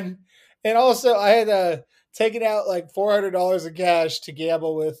 And also I had taken out like $400 in cash to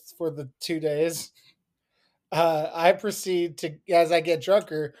gamble with for the 2 days. I proceed to, as I get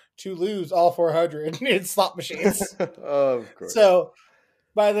drunker, to lose all 400 in slot machines. Of course. So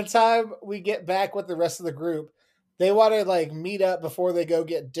by the time we get back with the rest of the group, they want to like meet up before they go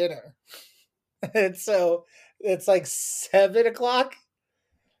get dinner. And so it's like 7:00.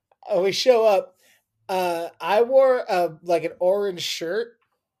 We show up. I wore like an orange shirt,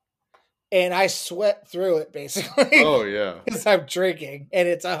 and I sweat through it basically. Oh yeah, because I'm drinking, and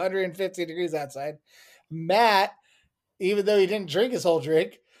it's 150 degrees outside. Matt, even though he didn't drink his whole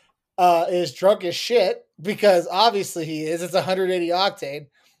drink, is drunk as shit, because obviously he is. It's 180 octane.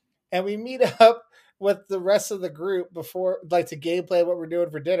 And we meet up with the rest of the group before, like, to game plan what we're doing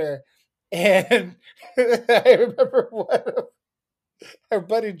for dinner. And I remember our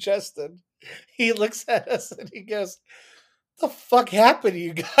buddy Justin, he looks at us and he goes, "The fuck happened to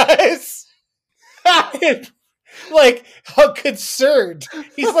you guys?" And, like, how concerned.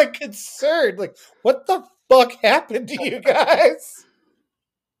 He's like concerned. Like, what the fuck happened to you guys?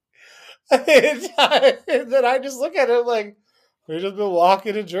 And then I just look at him like, we've just been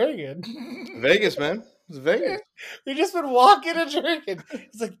walking and drinking. Vegas, man. It's Vegas. We've just been walking and drinking.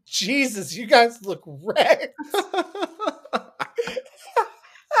 It's like, Jesus, you guys look wrecked.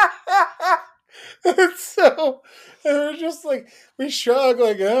 And so we're just like, we shrug,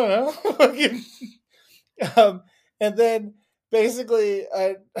 like, I don't know. And then basically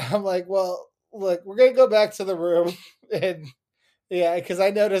I'm like, well, look, we're going to go back to the room. And yeah, because I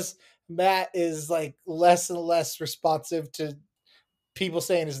noticed Matt is like less and less responsive to people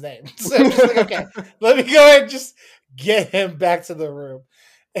saying his name. So I'm just like, okay, let me go ahead and just get him back to the room.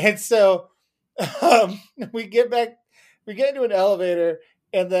 And so we get into an elevator,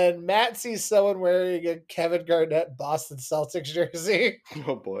 and then Matt sees someone wearing a Kevin Garnett Boston Celtics jersey.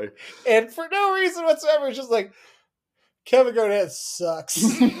 Oh boy. And for no reason whatsoever, it's just like, Kevin Garnett sucks.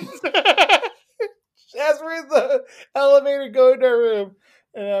 As we're in the elevator going to our room,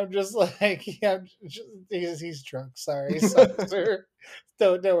 and I'm just like, yeah, he's drunk. Sorry, sir.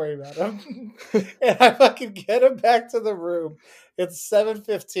 Don't worry about him. And I fucking get him back to the room. It's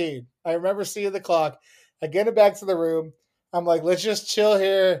 7:15. I remember seeing the clock. I get him back to the room. I'm like, let's just chill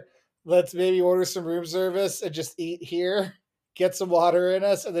here. Let's maybe order some room service and just eat here. Get some water in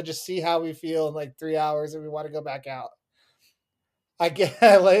us, and then just see how we feel in like 3 hours if we want to go back out. I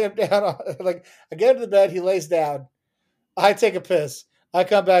lay him down. I get into the bed. He lays down. I take a piss. I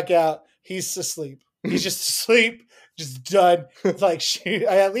come back out. He's asleep. He's just asleep, just done. Like,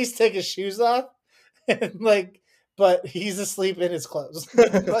 I at least take his shoes off, and like, but he's asleep in his clothes.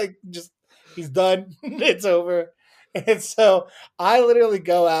 Like, just he's done. It's over. And so I literally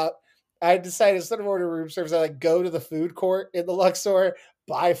go out. I decided, instead of ordering room service, I like go to the food court in the Luxor,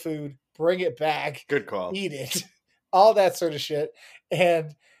 buy food, bring it back, good call, eat it, all that sort of shit.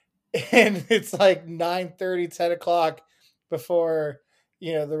 And it's like 9:30, 10 o'clock before,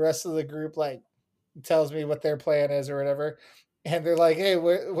 the rest of the group like tells me what their plan is or whatever. And they're like, hey,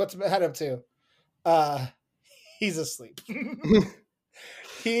 what's Matt up to? He's asleep.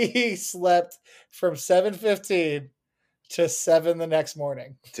 He slept from 7:15 to 7 the next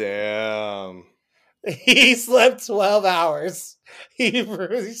morning. Damn. He slept 12 hours. He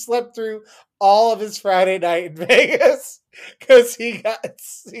slept through all of his Friday night in Vegas because he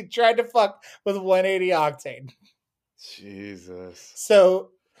tried to fuck with 180 octane. Jesus. So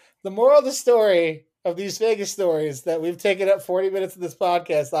the moral of the story of these Vegas stories that we've taken up 40 minutes of this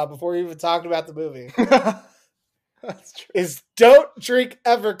podcast on before we even talked about the movie That's true. is don't drink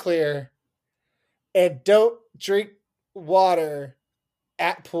Everclear and don't drink water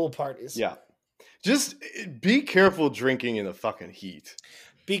at pool parties. Yeah. Just be careful drinking in the fucking heat.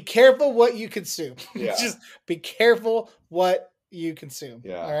 Be careful what you consume. Yeah. Just be careful what you consume.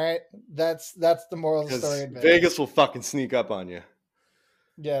 Yeah. All right. That's the moral of the story. Because Vegas will fucking sneak up on you.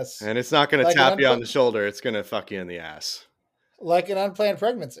 Yes. And it's not going to Like tap you on the shoulder. It's going to fuck you in the ass. Like an unplanned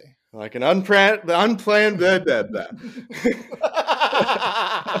pregnancy. Like an unplanned blah, blah, blah.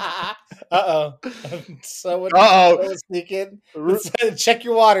 Uh-oh. Someone sneak in. Check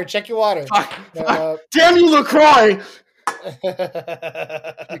your water. Check your water. Fuck. Damn you, LaCroix! You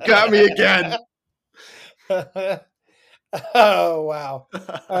got me again. Oh, wow.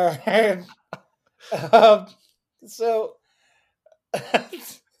 All right. So,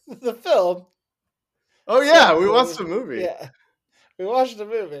 the film. Oh, yeah. We watched the movie. Yeah. We watched the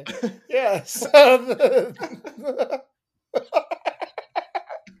movie. Yeah. So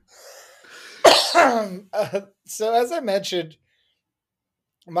as I mentioned,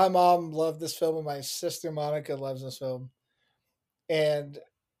 my mom loved this film and my sister Monica loves this film. And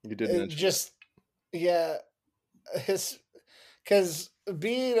you did mention just because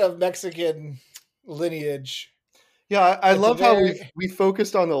being of Mexican lineage. Yeah, I love how we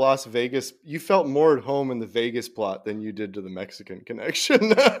focused on the Las Vegas. You felt more at home in the Vegas plot than you did to the Mexican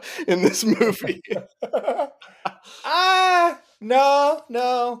connection in this movie.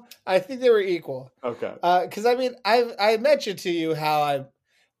 No. I think they were equal. Okay. Because I mean, I mentioned to you how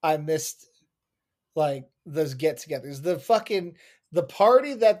I missed like those get-togethers. The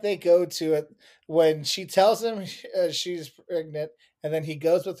party that they go to it when she tells him she's pregnant, and then he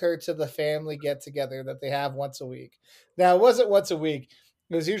goes with her to the family get-together that they have once a week. Now, it wasn't once a week.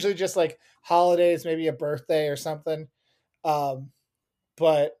 It was usually just like holidays, maybe a birthday or something. But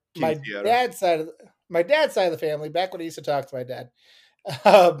my dad's side of the family, back when I used to talk to my dad,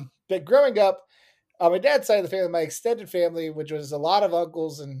 but growing up, on my dad's side of the family, my extended family, which was a lot of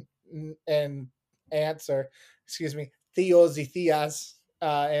uncles and aunts, or excuse me, tíos y tías,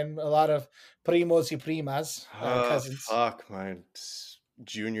 and a lot of primos y primas, cousins. Fuck, my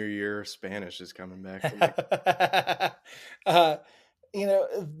junior year Spanish is coming back.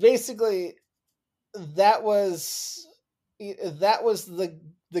 Basically, that was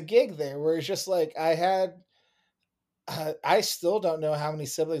the gig there, where it's just like I still don't know how many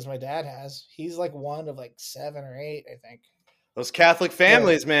siblings my dad has. He's like one of like 7 or 8, I think. Those Catholic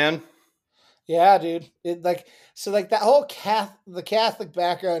families, man. Yeah, dude. That whole the Catholic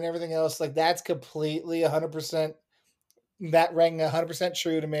background and everything else, like that's completely 100%. That rang 100%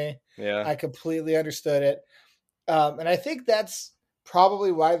 true to me. Yeah, I completely understood it, and I think that's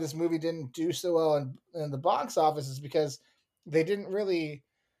probably why this movie didn't do so well in the box office, is because they didn't really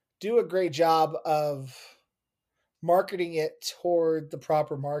do a great job of marketing it toward the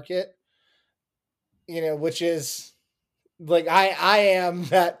proper market, which is like I am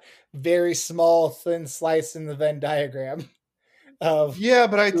that very small thin slice in the Venn diagram of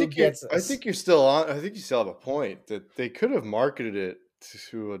but I think you're still on. I think you still have a point that they could have marketed it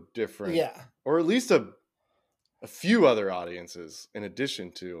to a different, or at least a few other audiences in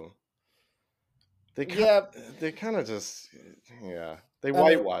addition to. They kind of just they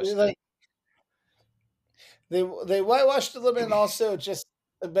whitewashed it. They whitewashed a little bit, and also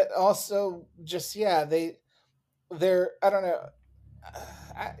they're I don't know.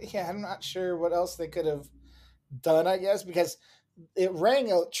 I'm not sure what else they could have done, I guess, because it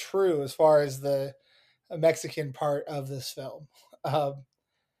rang out true as far as the Mexican part of this film.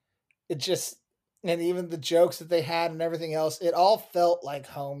 It just, and even the jokes that they had and everything else, it all felt like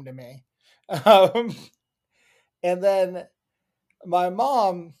home to me. And then my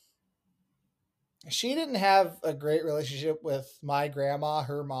mom, she didn't have a great relationship with my grandma,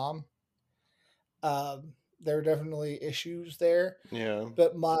 her mom. There were definitely issues there. Yeah.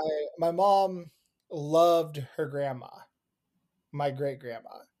 But my mom loved her grandma, my great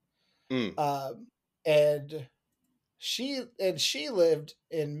grandma. And she lived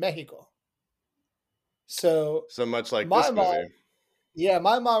in Mexico. So much like this movie. Yeah,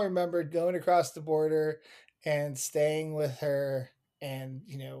 my mom remembered going across the border and staying with her and,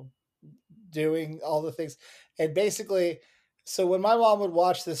 doing all the things. And basically, so when my mom would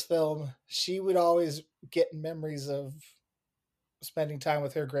watch this film, she would always get memories of spending time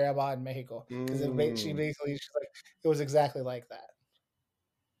with her grandma in Mexico, because she's like, it was exactly like that.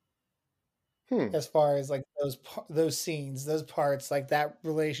 As far as like those scenes, those parts, like that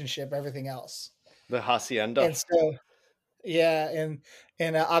relationship, everything else. The hacienda. And so, yeah, in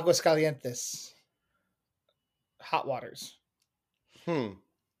Aguascalientes, hot waters.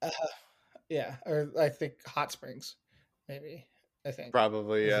 Yeah, or I think hot springs, maybe. I think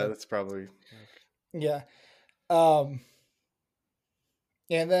probably, yeah, that's probably. Yeah.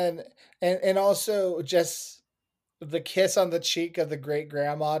 And then and also just the kiss on the cheek of the great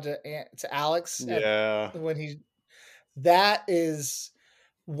grandma to Alex at Yeah, when he that is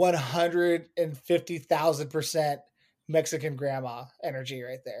 150,000% Mexican grandma energy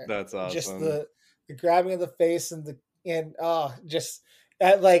right there. that's Just awesome. the grabbing of the face and oh just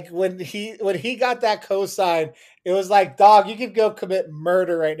that like when he got that cosign, it was like, dog, you could go commit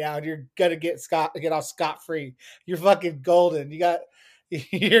murder right now and you're gonna get off scot free. You're fucking golden.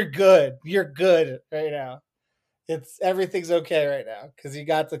 You're good right now. It's everything's okay right now because you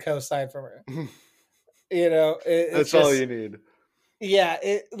got the cosign from her. It's That's all just you need. yeah,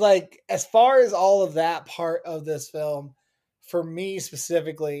 it like as far as all of that part of this film, for me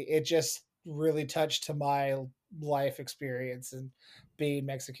specifically, it just really touched to my life experience and being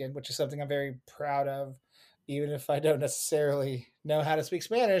Mexican, which is something I'm very proud of, even if I don't necessarily know how to speak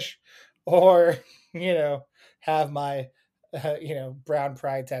Spanish or, you know, have my, brown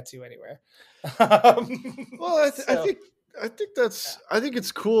pride tattoo anywhere. Well, So, yeah. I think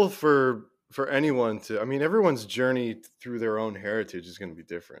it's cool for anyone to. I mean, everyone's journey through their own heritage is going to be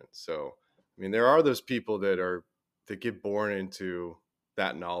different. So, I mean, there are those people that get born into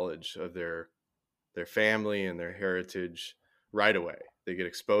that knowledge of their family and their heritage right away. They get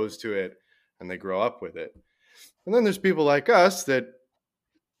exposed to it and they grow up with it. And then there's people like us that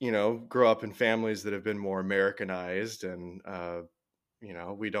grow up in families that have been more Americanized, and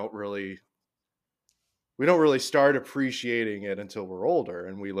we don't really start appreciating it until we're older,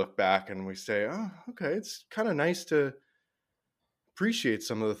 and we look back and we say, oh, okay, it's kind of nice to appreciate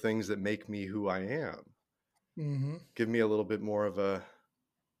some of the things that make me who I am. Hmm. Give me a little bit more of a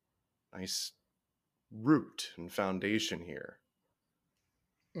nice root and foundation here.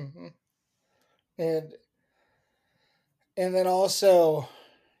 Hmm. And and then also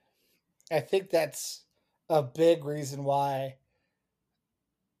I think that's a big reason why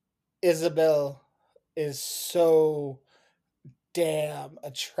Isabel is so damn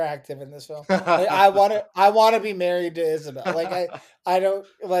attractive in this film. Like I want to be married to Isabel. Like I don't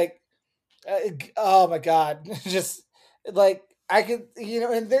like oh my god, just like I could,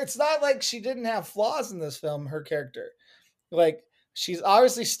 and it's not like she didn't have flaws in this film, her character. Like she's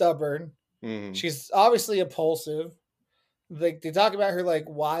obviously stubborn, Mhm. she's obviously impulsive, like they talk about her like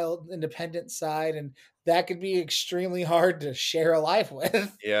wild independent side, and that could be extremely hard to share a life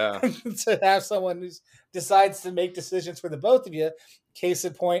with. Yeah. To have someone who decides to make decisions for the both of you. Case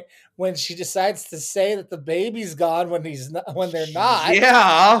in point, when she decides to say that the baby's gone when when they're not.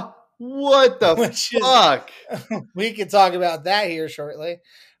 Yeah. What the Which is fuck? we can talk about that here shortly,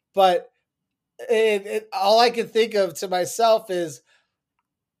 but all I can think of to myself is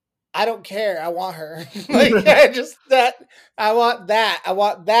I don't care. I want her. Like I just that I want that. I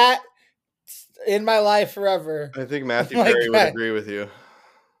want that in my life forever. I think Matthew Like Perry would agree with you.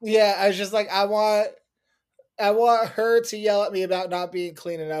 yeah, I was just like I want her to yell at me about not being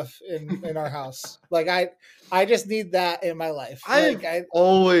clean enough in our house. Like I just need that in my life. Like I've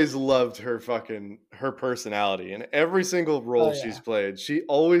always loved her personality in every single role oh she's yeah. played. She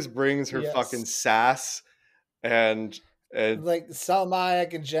always brings her fucking Yes. sass and and Like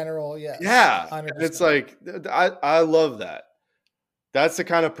Salmayak in general, yes. yeah, and it's 100%. like I love that. That's the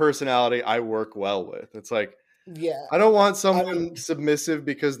kind of personality I work well with. It's like Yeah. I don't want I mean, someone submissive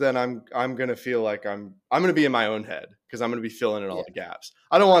because then I'm gonna feel like I'm gonna be in my own head because I'm gonna be filling in all yeah. the gaps.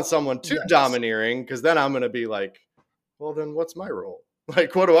 I don't want someone too Yes. domineering because then I'm gonna be like, well, then what's my role?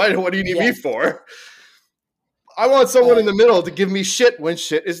 Like, what do you need me Yes. for? I want someone in I the middle to give me shit when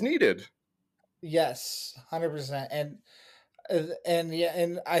shit is needed. yes, 100%. And yeah,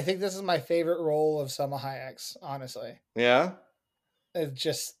 and I think this is my favorite role of Selma Hayek's, honestly. Yeah, It's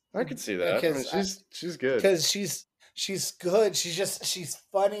just I could see that. I mean, because she's good. because she's good. She's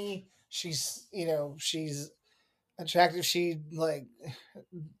funny. She's attractive. She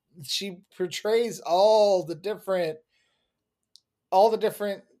portrays all the different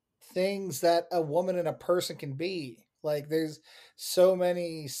things that a woman and a person can be. Like there's so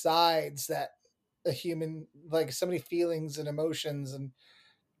many sides that a human, like so many feelings and emotions and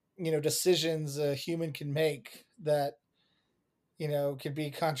decisions a human can make that could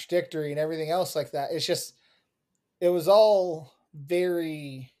be contradictory and everything else like that. It's just it was all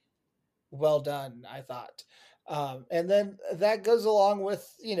very well done, I thought. And then that goes along with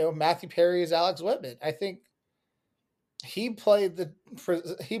Matthew Perry as Alex Whitman. I think he played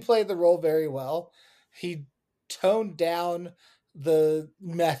he played the role very well. He toned down the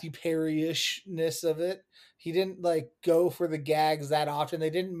Matthew Perry-ishness of it. He didn't like go for the gags that often. They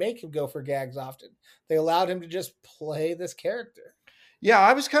didn't make him go for gags often. They allowed him to just play this character, Yeah,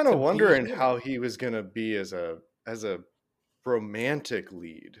 I was kind to of be wondering human. how he was gonna be as a romantic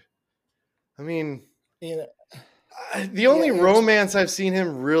lead. I mean, You know, the only it's romance I've seen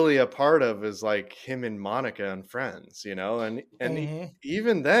him really a part of is like him and Monica and Friends, you know, and mhm.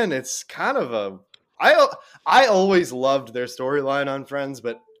 even then, it's kind of a I always loved their storyline on Friends,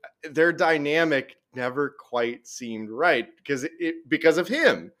 but their dynamic never quite seemed right because of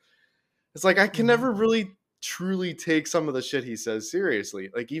him. It's like I can Mhm. never really truly take some of the shit he says seriously.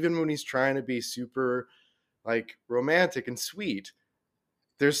 Like even when he's trying to be super like romantic and sweet,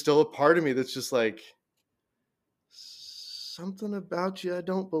 there's still a part of me that's just like something about you I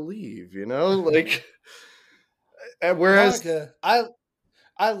don't believe, you know? Like and whereas Monica,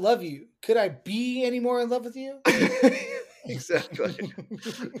 I love you. Could I be any more in love with you? exactly.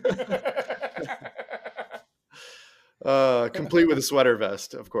 Complete with a sweater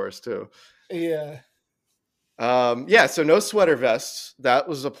vest, of course, too. Yeah. Yeah, so no sweater vests. That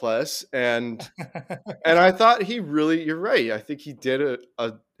was a plus. And I thought he really, you're right. I think he did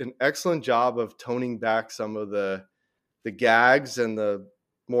an excellent job of toning back some of the gags and the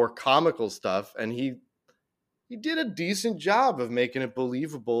more comical stuff. And he did a decent job of making it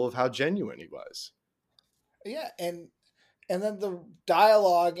believable of how genuine he was. Yeah, and then the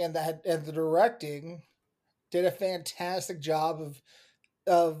dialogue and the directing did a fantastic job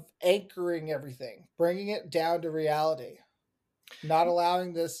of anchoring everything, bringing it down to reality, not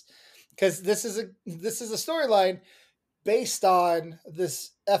allowing this because this is a storyline based on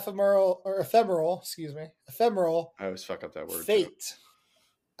this ephemeral I always fuck up that word too. fate.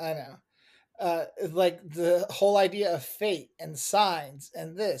 I know. Like the whole idea of fate and signs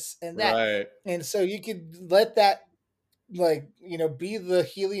and this and that. Right. And so you could let that be the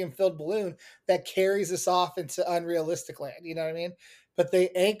helium filled balloon that carries us off into unrealistic land. You know what I mean? But they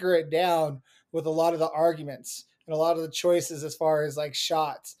anchor it down with a lot of the arguments and a lot of the choices as far as like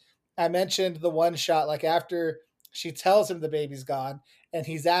shots. I mentioned the one shot, like after she tells him the baby's gone and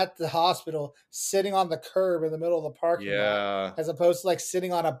he's at the hospital sitting on the curb in the middle of the parking lot, Yeah. as opposed to like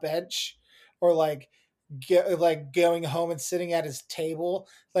sitting on a bench or like going home and sitting at his table.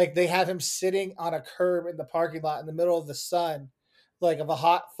 Like they have him sitting on a curb in the parking lot in the middle of the sun, like of a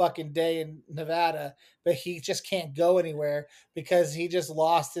hot fucking day in Nevada, but he just can't go anywhere because he just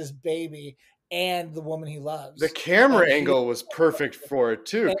lost his baby and the woman he The loves. And camera he angle was perfect for it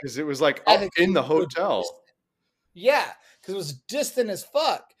too, and because it was like up because in it the was so hotel. distant. Yeah, because it was distant as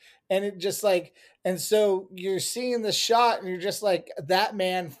fuck. And it just like, and so you're seeing the shot and you're just like, that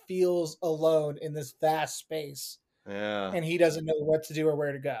man feels alone in this vast space Yeah. and he doesn't know what to do or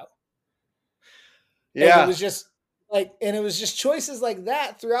where to go. And it Yeah. was just and it was just choices like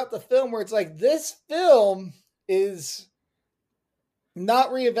that throughout the film where it's like, this film is not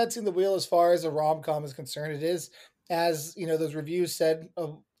reinventing the wheel as far as a rom com is concerned. It is, as you know, those reviews said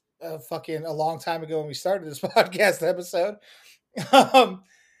a long time ago when we started this podcast episode. Um,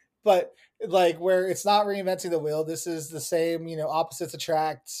 but like where it's not reinventing the wheel, this is the same, opposites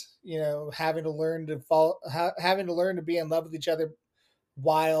attract, having to learn to having to learn to be in love with each other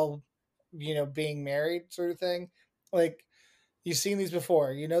while, being married sort of thing. Like you've seen these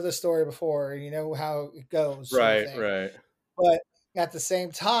before, you know the story before, and you know how it goes sort of Right, thing. right. But at the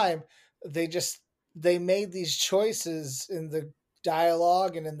same time, they just they made these choices in the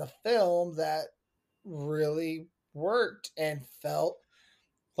dialogue and in the film that really worked and felt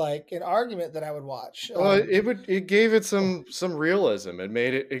like an argument that I would watch. Well, it gave it some realism. It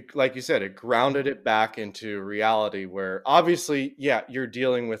made it like you said, it grounded it back into reality where obviously, yeah, you're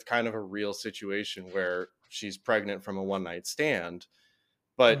dealing with kind of a real situation where she's pregnant from a one night stand.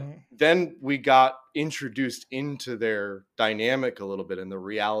 But Mhm. then we got introduced into their dynamic a little bit and the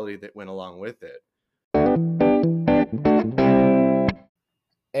reality that went along with it.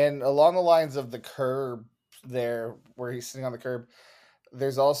 And along the lines of the curb there, where he's sitting on the curb,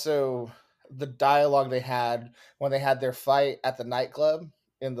 there's also the dialogue they had when they had their fight at the nightclub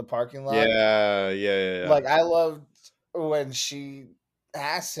in the parking lot. Yeah, yeah, yeah, yeah. Like I loved when she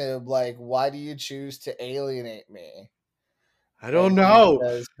asked him, like, "Why do you choose to alienate me?" I don't And he know.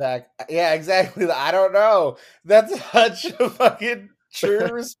 says back, "Yeah, exactly. I don't know." That's such a fucking true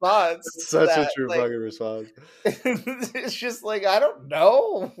response It's to such a that. true Like, fucking response. it's just like I don't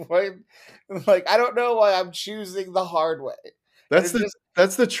know. Like I don't know why I'm choosing the hard way. And That's it's the just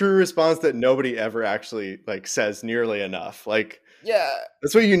that's the true response that nobody ever actually like says nearly enough. Like yeah,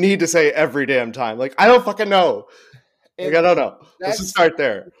 that's what you need to say every damn time. Like I don't fucking know. Like I and don't know. Let's just that's start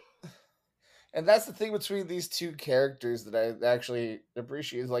there. and that's the thing between these two characters that I actually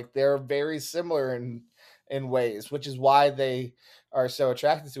appreciate is like they're very similar in ways, which is why they are so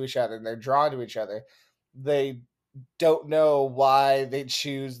attracted to each other and they're drawn to each other. They don't know why they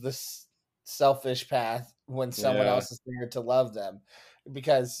choose this selfish path when someone Yeah. else is there to love them,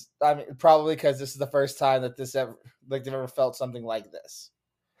 because I mean, probably because this is the first time that this ever, like, they've ever felt something like this.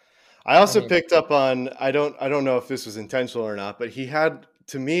 I I also mean, picked up on I don't know if this was intentional or not, but he had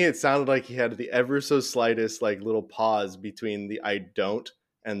to me it sounded like he had the ever so slightest like little pause between the I don't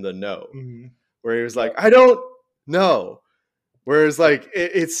and the no, mhm, where he was like, yep. I don't know. Whereas like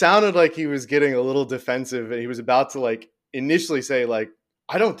it sounded like he was getting a little defensive and he was about to like initially say like,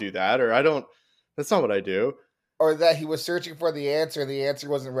 I don't do that, or I don't that's not what I do. Or that he was searching for the answer, and the answer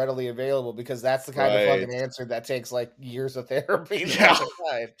wasn't readily available, because that's the kind of Right. fucking answer that takes, like, years of therapy to Yeah. fucking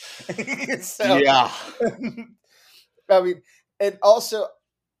find. So, Yeah. I mean, and also,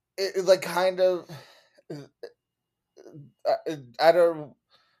 like, kind of, I don't,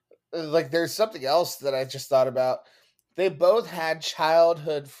 like, there's something else that I just thought about. They both had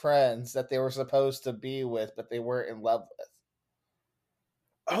childhood friends that they were supposed to be with, but they weren't in love with.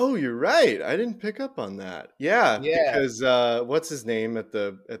 Oh, you're right. I didn't pick up on that. Yeah, Yeah, because what's his name at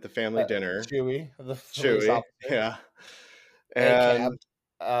the family uh, dinner? Chewie, the police Chewy. officer, Yeah. A cab. And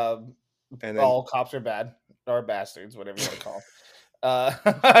Um, and then all cops are bad or bastards, whatever you want to call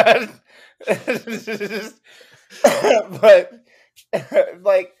them. But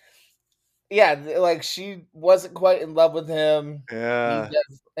like, yeah, like, she wasn't quite in love with him. yeah,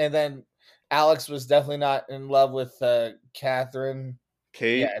 And then Alex was definitely not in love with Catherine.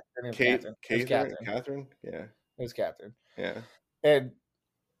 Kate, Yeah, her name's Kate, Catherine. It was Catherine, Catherine. Catherine. Yeah, It was Catherine. yeah,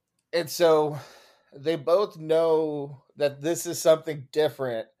 And so they both know that this is something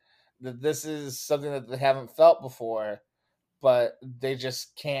different, that this is something that they haven't felt before, but they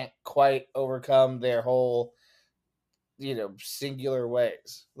just can't quite overcome their whole, singular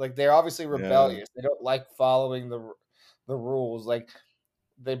ways. Like, they're obviously yeah, rebellious. They don't like following the rules. Like,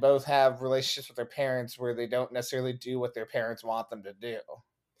 they both have relationships with their parents where they don't necessarily do what their parents want them to do.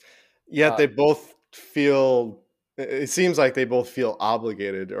 yet Uh, they both feel. It seems like they both feel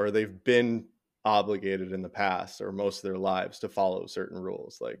obligated, or they've been obligated in the past, or most of their lives, to follow certain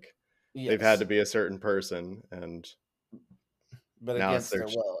rules. Like they've had to yes, be a certain person, and but now it's against their. their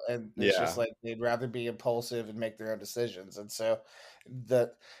will, and it's just Yeah, like they'd rather be impulsive and make their own decisions, and so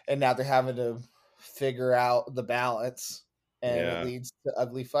the and now they're having to figure out the balance, and it yeah. leads to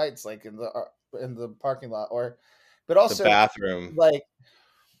ugly fights, like in the parking lot, but The also, bathroom. like,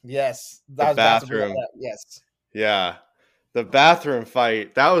 yes, The I was about to bring up bathroom. that. Yes. Yeah. The bathroom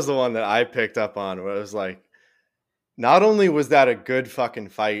fight, that was the one that I picked up on, where it was like, not only was that a good fucking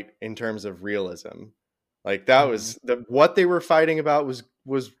fight in terms of realism, like that Mhm. was what they were fighting about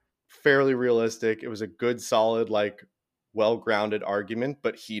was fairly realistic. It was a good, solid, like well-grounded argument,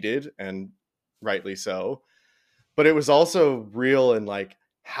 but heated and rightly so. But it was also real in like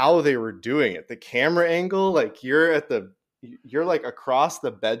how they were doing it. The camera angle, like you're like across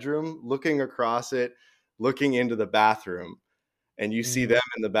the bedroom, looking across it, looking into the bathroom, and you see Mhm. them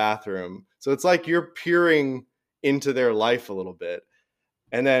in the bathroom. So it's like you're peering into their life a little bit.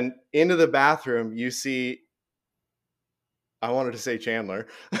 And then into the bathroom, you see I wanted to say Chandler.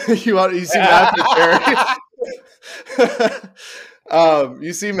 You see Matthew Perry.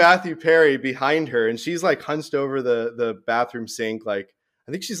 You see Matthew Perry behind her, and she's like hunched over the bathroom sink, like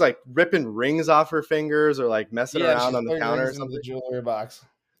I think she's like ripping rings off her fingers or like messing Yeah, around she's on the putting counter or rings into the something. jewelry box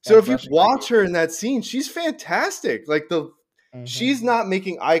So and if you brushing her watch teeth. her in that scene, she's fantastic. Like Mhm. she's not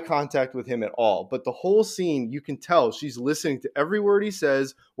making eye contact with him at all, but the whole scene you can tell she's listening to every word he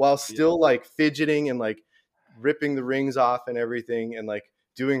says while Yeah. still like fidgeting and like ripping the rings off and everything and like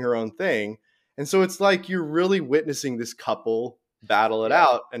doing her own thing. And so it's like you're really witnessing this couple battle it Yeah.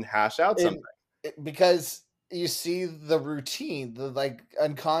 out and hash out something. And because you see the routine, the, like,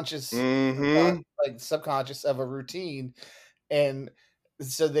 unconscious, Mhm. like, subconscious of a routine, and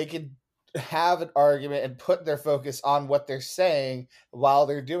so they could have an argument and put their focus on what they're saying while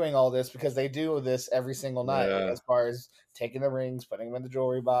they're doing all this, because they do this every single night, Yeah. as far as taking the rings, putting them in the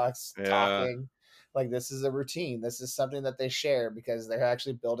jewelry box, Yeah. talking. Like, this is a routine. This is something that they share because they're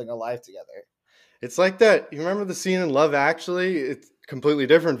actually building a life together. It's like that. You remember the scene in Love Actually? It's completely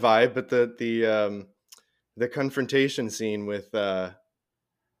different vibe, but the confrontation scene with oh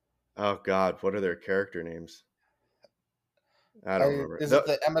god, what are their character names? I don't remember. Is it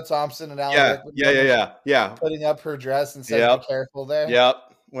the Emma Thompson and Alan Yeah, Rickman yeah, one yeah, where she's yeah, yeah. putting up her dress and says, "Be Yep, careful there"? yep.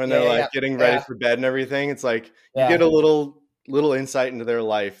 When Yeah, they're yeah, yeah, like getting ready yeah, for bed and everything, it's like you yeah. get a little insight into their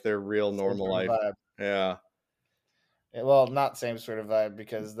life, their real Same normal sort of life. vibe. Yeah, Yeah, well, not same sort of vibe,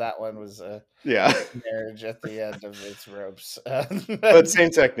 because that one was a yeah. marriage at the end of its ropes. But same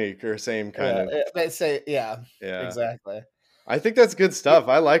technique or same kind Yeah, of they say, yeah, yeah. exactly. I think that's good Y stuff.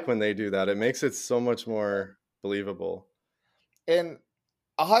 I like when they do that. It makes it so much more believable. and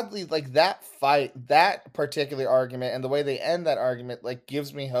oddly, like that fight, that particular argument, and the way they end that argument, like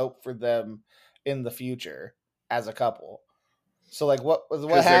gives me hope for them in the future as a couple. So like what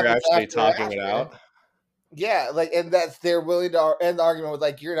because they're happens actually talking it after? out. Yeah, like and that's they're willing to end the argument with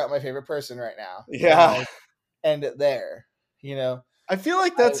like you're not my favorite person right now, and Yeah. like end it there. You know, I feel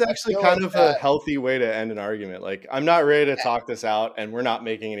like I, that's I actually feel like kind of a that. healthy way to end an argument. Like, I'm not ready to Yeah, talk this out and we're not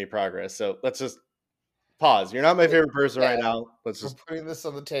making any progress. So let's just pause. You're not my favorite person yeah, right now. Let's we're just, putting this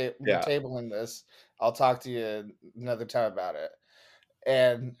on the table. We're yeah. tabling this. I'll talk to you another time about it.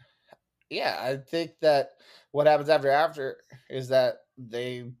 And yeah, I think that what happens after is that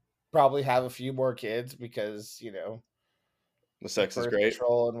they probably have a few more kids because The sex is birth great.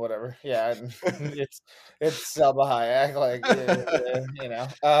 control and whatever. Yeah, and it's Selma Hayek, like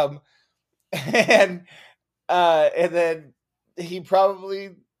and and then he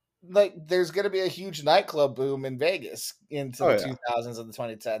probably like there's going to be a huge nightclub boom in Vegas into Oh, the yeah. 2000s and the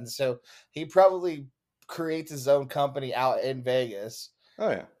 2010s. So he probably creates his own company out in Vegas Oh,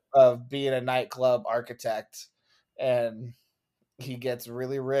 yeah. of being a nightclub architect, and he gets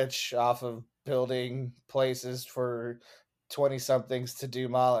really rich off of building places for 20 somethings to do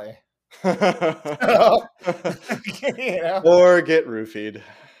Molly. So, you know, Or get roofied.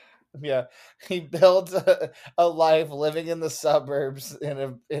 yeah, he builds a life living in the suburbs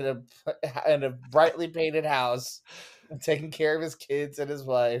in a brightly painted house, taking care of his kids and his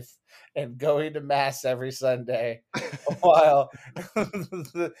wife, and going to mass every Sunday. While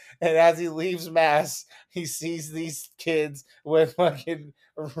and as he leaves mass, he sees these kids with fucking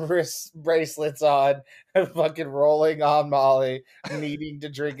wrist bracelets on, and fucking rolling on Molly, needing to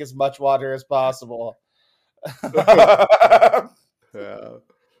drink as much water as possible.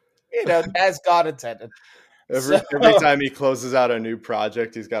 Yeah. As God intended. So Every time he closes out a new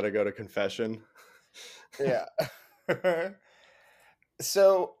project, he's got to go to confession. yeah.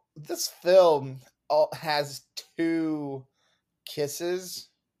 So this film has two kisses,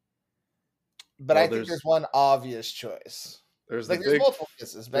 but Well, I think there's one obvious choice. there's the Like there's big multiple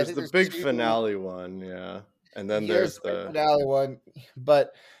kisses, but I there's think the there's big two. finale one, yeah. And then Here's there's the big the finale one,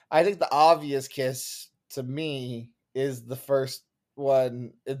 but I think the obvious kiss to me is the first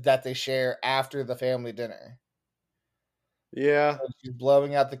one that they share after the family dinner. yeah. When she's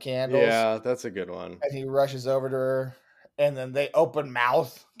blowing out the candles, Yeah, that's a good one. and he rushes over to her, and then they open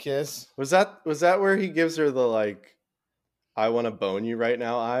mouth kiss. Was that where he gives her the like I want to bone you right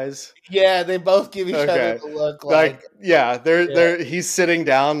now eyes? Yeah, they both give each other Okay. the look Like, like, yeah, yeah. he's sitting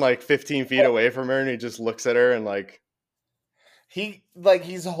down like 15 feet away from her and he just looks at her and like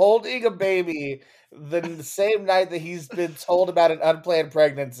He's holding a baby the same night that he's been told about an unplanned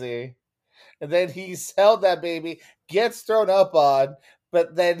pregnancy. And then he's held that baby, gets thrown up on,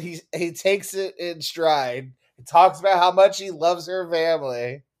 but then he takes it in stride. He talks about how much he loves her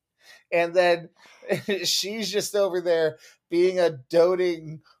family. And then she's just over there being a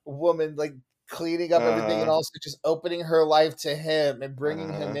doting woman, like cleaning up everything and uh-huh. also just opening her life to him and bringing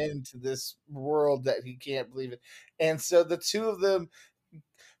him Uh-huh. into this world that he can't believe it. And so the two of them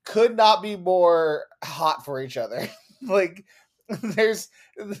could not be more hot for each other. Like there's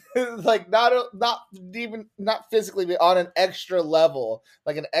like not even not physically but on an extra level,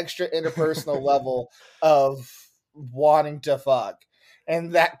 like an extra interpersonal level of wanting to fuck.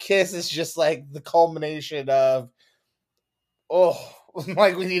 And that kiss is just like the culmination of oh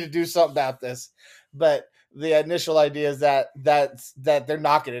like we need to do something about this. But the initial idea is that they're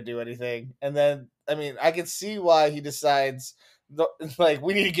not going to do anything. And then I mean, I can see why he decides like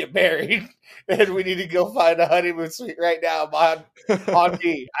we need to get married and we need to go find a honeymoon suite right now on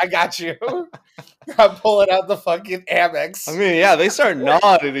me. I got you. I'm pulling out the fucking I Amex. mean, yeah, they start gnawing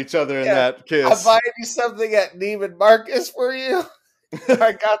at each other in Yeah, that I'm kiss. buying you something at Neiman Marcus for you.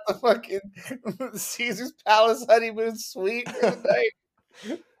 I got the fucking Caesar's Palace honeymoon suite for the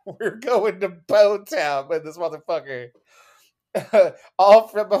night. We're going to Bone Town with this motherfucker. All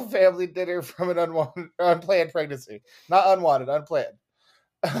from a family dinner from an unplanned pregnancy. Not unwanted, unplanned.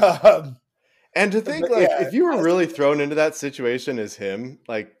 And to think But like yeah, if you were really thrown into that situation as him,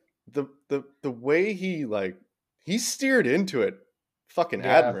 like the way he steered into it fucking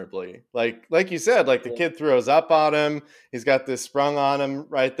yeah, admirably. Like you said, like the yeah, kid throws up on him, he's got this sprung on him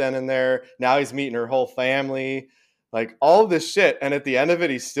right then and there. Now he's meeting her whole family, like all this shit. And at the end of it,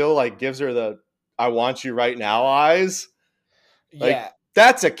 he still like gives her the I want you right now eyes. Like yeah.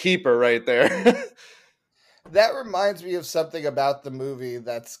 that's a keeper right there. That reminds me of something about the movie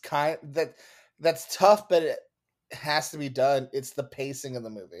that's tough, but it has to be done. It's the pacing of the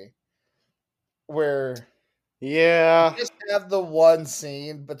movie where Yeah. just have the one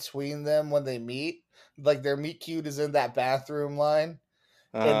scene between them when they meet. Like their meet cute is in that bathroom line,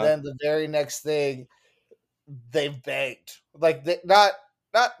 And then the very next thing, they've banged. Like not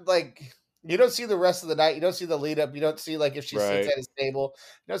like you don't see the rest of the night. You don't see the lead up. You don't see like if she sits Right. at his table.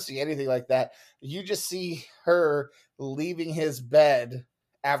 You don't see anything like that. You just see her leaving his bed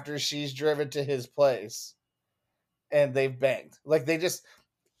after she's driven to his place, and they've banged. Like they just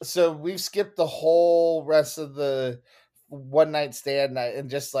so we've skipped the whole rest of the one night stand night, and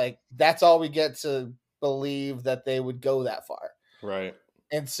just like that's all we get to believe that they would go that far. Right.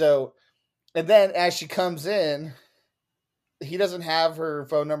 And so, and then as she comes in, he doesn't have her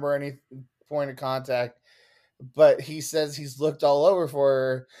phone number or any point of contact, but he says he's looked all over for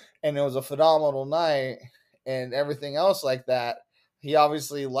her and it was a phenomenal night and everything else like that. He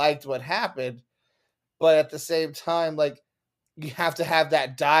obviously liked what happened, but at the same time, like you have to have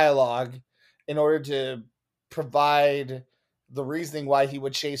that dialogue in order to provide the reasoning why he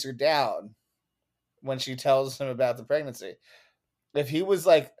would chase her down when she tells him about the pregnancy. If he was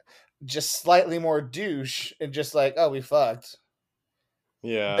like just slightly more douche and just like, oh, we fucked,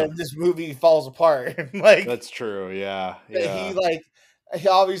 Yeah. then this movie falls apart. Like That's true. Yeah. he Yeah. like he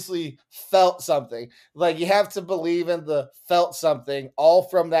obviously felt something. Like you have to believe in the felt something all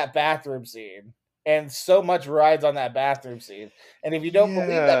from that bathroom scene. And so much rides on that bathroom scene. And if you don't believe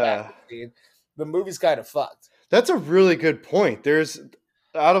that Yeah. bathroom scene, the movie's kind of fucked. That's a really good point. There's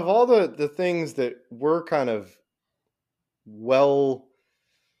out of all the things that were kind of well,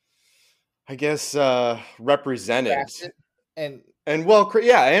 I guess, represented Crafted and and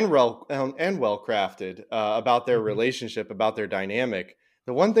yeah, and well crafted about their Mhm. relationship, about their dynamic.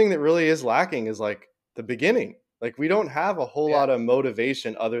 The one thing that really is lacking is like the beginning. Like we don't have a whole Yeah, lot of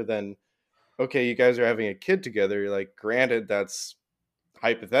motivation other than okay, you guys are having a kid together. You're like, granted, that's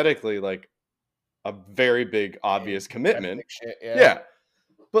hypothetically like a very big, obvious that's commitment. big shit. Yeah, Yeah.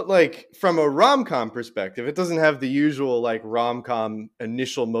 But like from a rom-com perspective, it doesn't have the usual like rom-com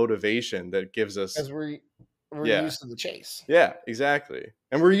initial motivation that gives us because we're yeah. used to the chase. Yeah, exactly.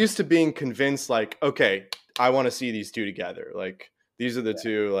 And we're used to being convinced like, okay, I want to see these two together. Like these are the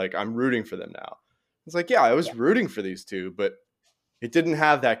two like I'm rooting for them now. It's like, yeah, I was rooting for these two, but it didn't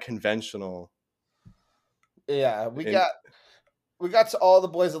have that conventional Yeah, in we got to all the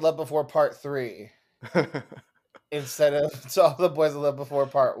boys that love before part 3 instead of to all the boys that love before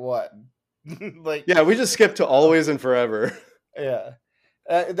part 1. Like, Yeah, we just skipped to always and forever. yeah,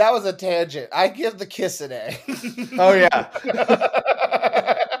 that was a tangent. I give the kiss an A. Oh yeah.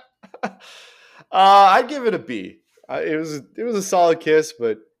 I'd give it a B. It was a solid kiss,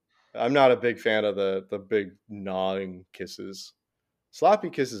 but I'm not a big fan of the big gnawing kisses. Sloppy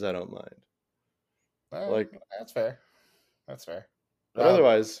kisses, I don't mind. Like, That's fair. That's fair. but Um,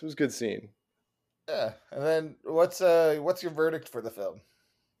 otherwise, it was a good scene. yeah. And then what's your verdict for the film?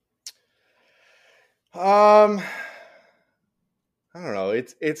 Um, I don't know.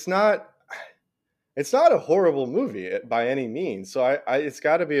 It's not a horrible movie by any means. So I it's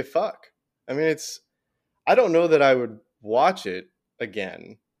got to be a fuck. I mean, I don't know that I would watch it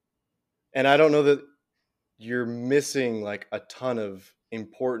again, and I don't know that you're missing like a ton of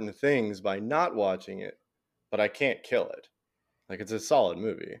important things by not watching it, but I can't kill it. Like it's a solid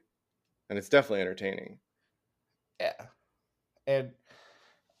movie and it's definitely entertaining. Yeah. And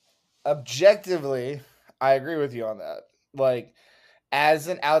objectively, I agree with you on that. Like, as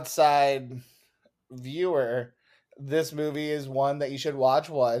an outside viewer, this movie is one that you should watch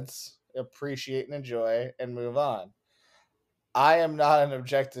once, appreciate and enjoy, and move on. I am not an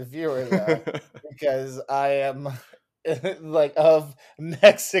objective viewer though, because I am like of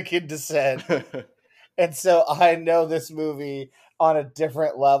Mexican descent, and so I know this movie on a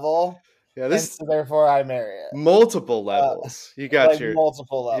different level, Yeah, and this so therefore I marry it. multiple Uh, levels. like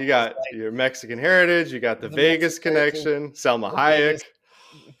multiple You levels, got your Mexican heritage, you got the the Vegas Mexican heritage, connection, Selma the Hayek, Vegas,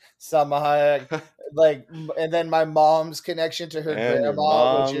 Salma Hayek, like, and then my mom's connection to her and your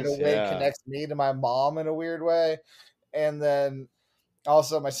grandma, which in a mom's, way yeah. connects me to my mom in a weird way, and then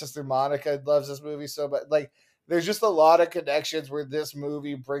also my sister Monica loves this movie so, but like, there's just a lot of connections where this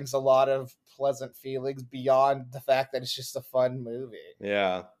movie brings a lot of pleasant feelings beyond the fact that it's just a fun movie,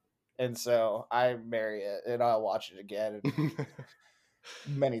 Yeah. and so I marry it and I'll watch it again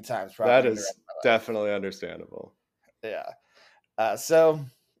many times That probably in the rest is of my life. definitely understandable. Yeah. So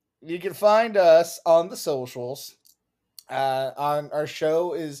you can find us on the socials. On our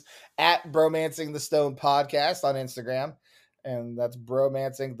show is at Bromancing the Stone Podcast on Instagram, and that's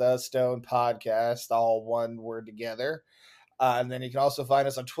Bromancing the Stone Podcast, all one word together. And then you can also find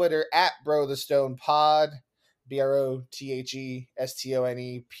us on Twitter at Bro the Stone Pod,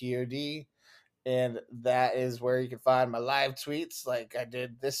 BroThestonepod, and that is where you can find my live tweets like I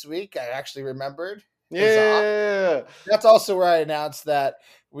did this week. I actually remembered, Yeah. That's also where I announced that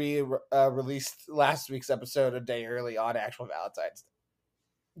we released last week's episode a day early on actual Valentine's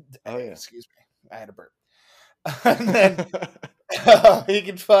Day. Oh yeah. Excuse me. I had a burp. And then you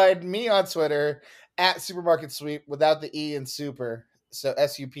can find me on Twitter at Supermarket Sweep without the E in super. So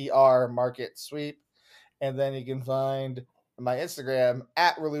SUPR Market Sweep. And then you can find my Instagram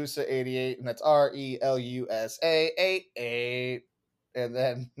at Relusa88, and that's RELUSA88. And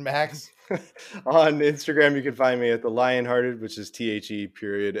then Max. On Instagram, you can find me at the Lionhearted, which is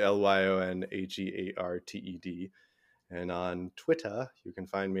THE_LYONHEARTED. And on Twitter, you can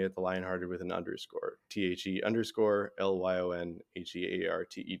find me at the Lionhearted with an underscore,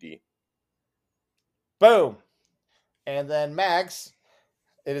 THE_LYONHEARTED. Boom. And then Max,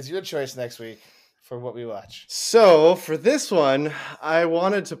 it is your choice next week for what we watch. So for this one, I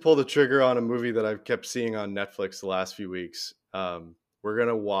wanted to pull the trigger on a movie that I've kept seeing on Netflix the last few weeks. We're going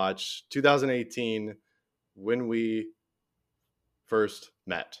to watch 2018, When We First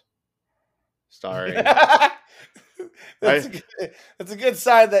Met, starring... That's a good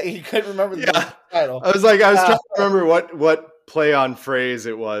sign that he couldn't remember the title. I was trying to remember what play on phrase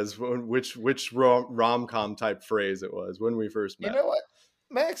it was, which rom-com type phrase it was, When We First Met. You know what,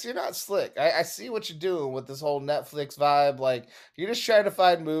 Max, you're not slick. I see what you're doing with this whole Netflix vibe. Like, you're just trying to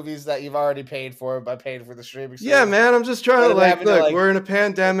find movies that you've already paid for by paying for the streaming service. Yeah, man, I'm just trying to look, we're in a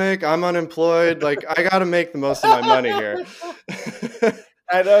pandemic. I'm unemployed. Like, I got to make the most of my money here.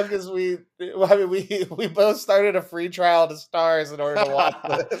 I know, because we both started a free trial to Stars in order to watch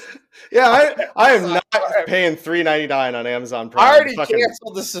this. Yeah, I am not paying $3.99 on Amazon Prime. I already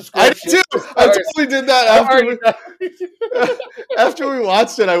canceled the subscription. I totally did that after we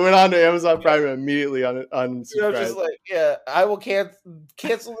watched it. I went on to Amazon Prime and immediately unsubscribed. Just like, yeah, I will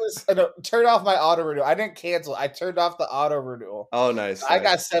cancel this. Turn off my auto renewal. I didn't cancel. I turned off the auto renewal. Oh, nice. I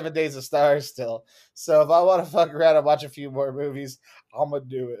got 7 days of Stars still. So if I want to fuck around and watch a few more movies, I'm gonna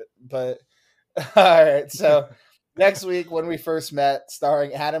do it. But all right, so next week, When We First Met,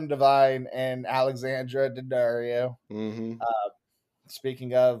 starring Adam Devine and Alexandra Daddario. Mm-hmm.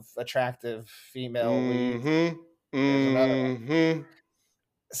 Speaking of attractive female leads, there's another one.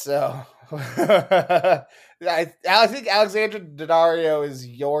 So I think Alexandra Daddario is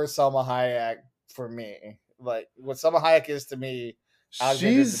your Salma Hayek for me. Like what Salma Hayek is to me,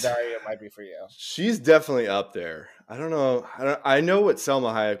 Alexandra Daddario might be for you. She's definitely up there. I don't know. I know what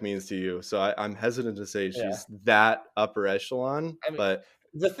Salma Hayek means to you, so I'm hesitant to say she's that upper echelon. I mean, but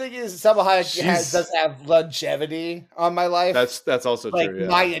the thing is, Salma Hayek does have longevity on my life. That's also true. Yeah.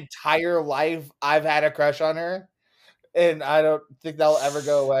 My entire life, I've had a crush on her, and I don't think that'll ever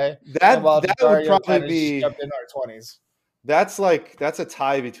go away. That would probably be up in our 20s. That's a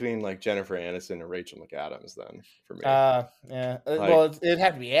tie between like Jennifer Aniston and Rachel McAdams then for me. Yeah. Well, it'd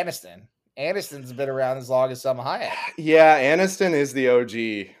have to be Aniston. Aniston's been around as long as Salma Hayek. Yeah, Aniston is the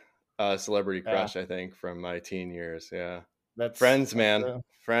OG celebrity crush, I think, from my teen years. Yeah. Friends, man.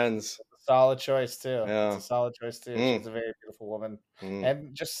 Friends. A solid choice too. Yeah. It's a solid choice too. She's a very beautiful woman.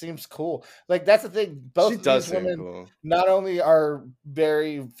 And just seems cool. Like that's the thing. Both of these women not only are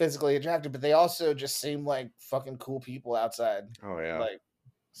very physically attractive, but they also just seem like fucking cool people outside. Oh yeah. Like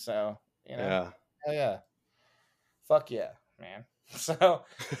so, you know. Yeah. Hell yeah. Fuck yeah, man. So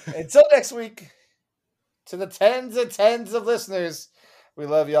until next week, to the tens and tens of listeners, we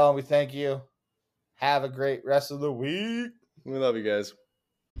love y'all and we thank you. Have a great rest of the week. We love you guys.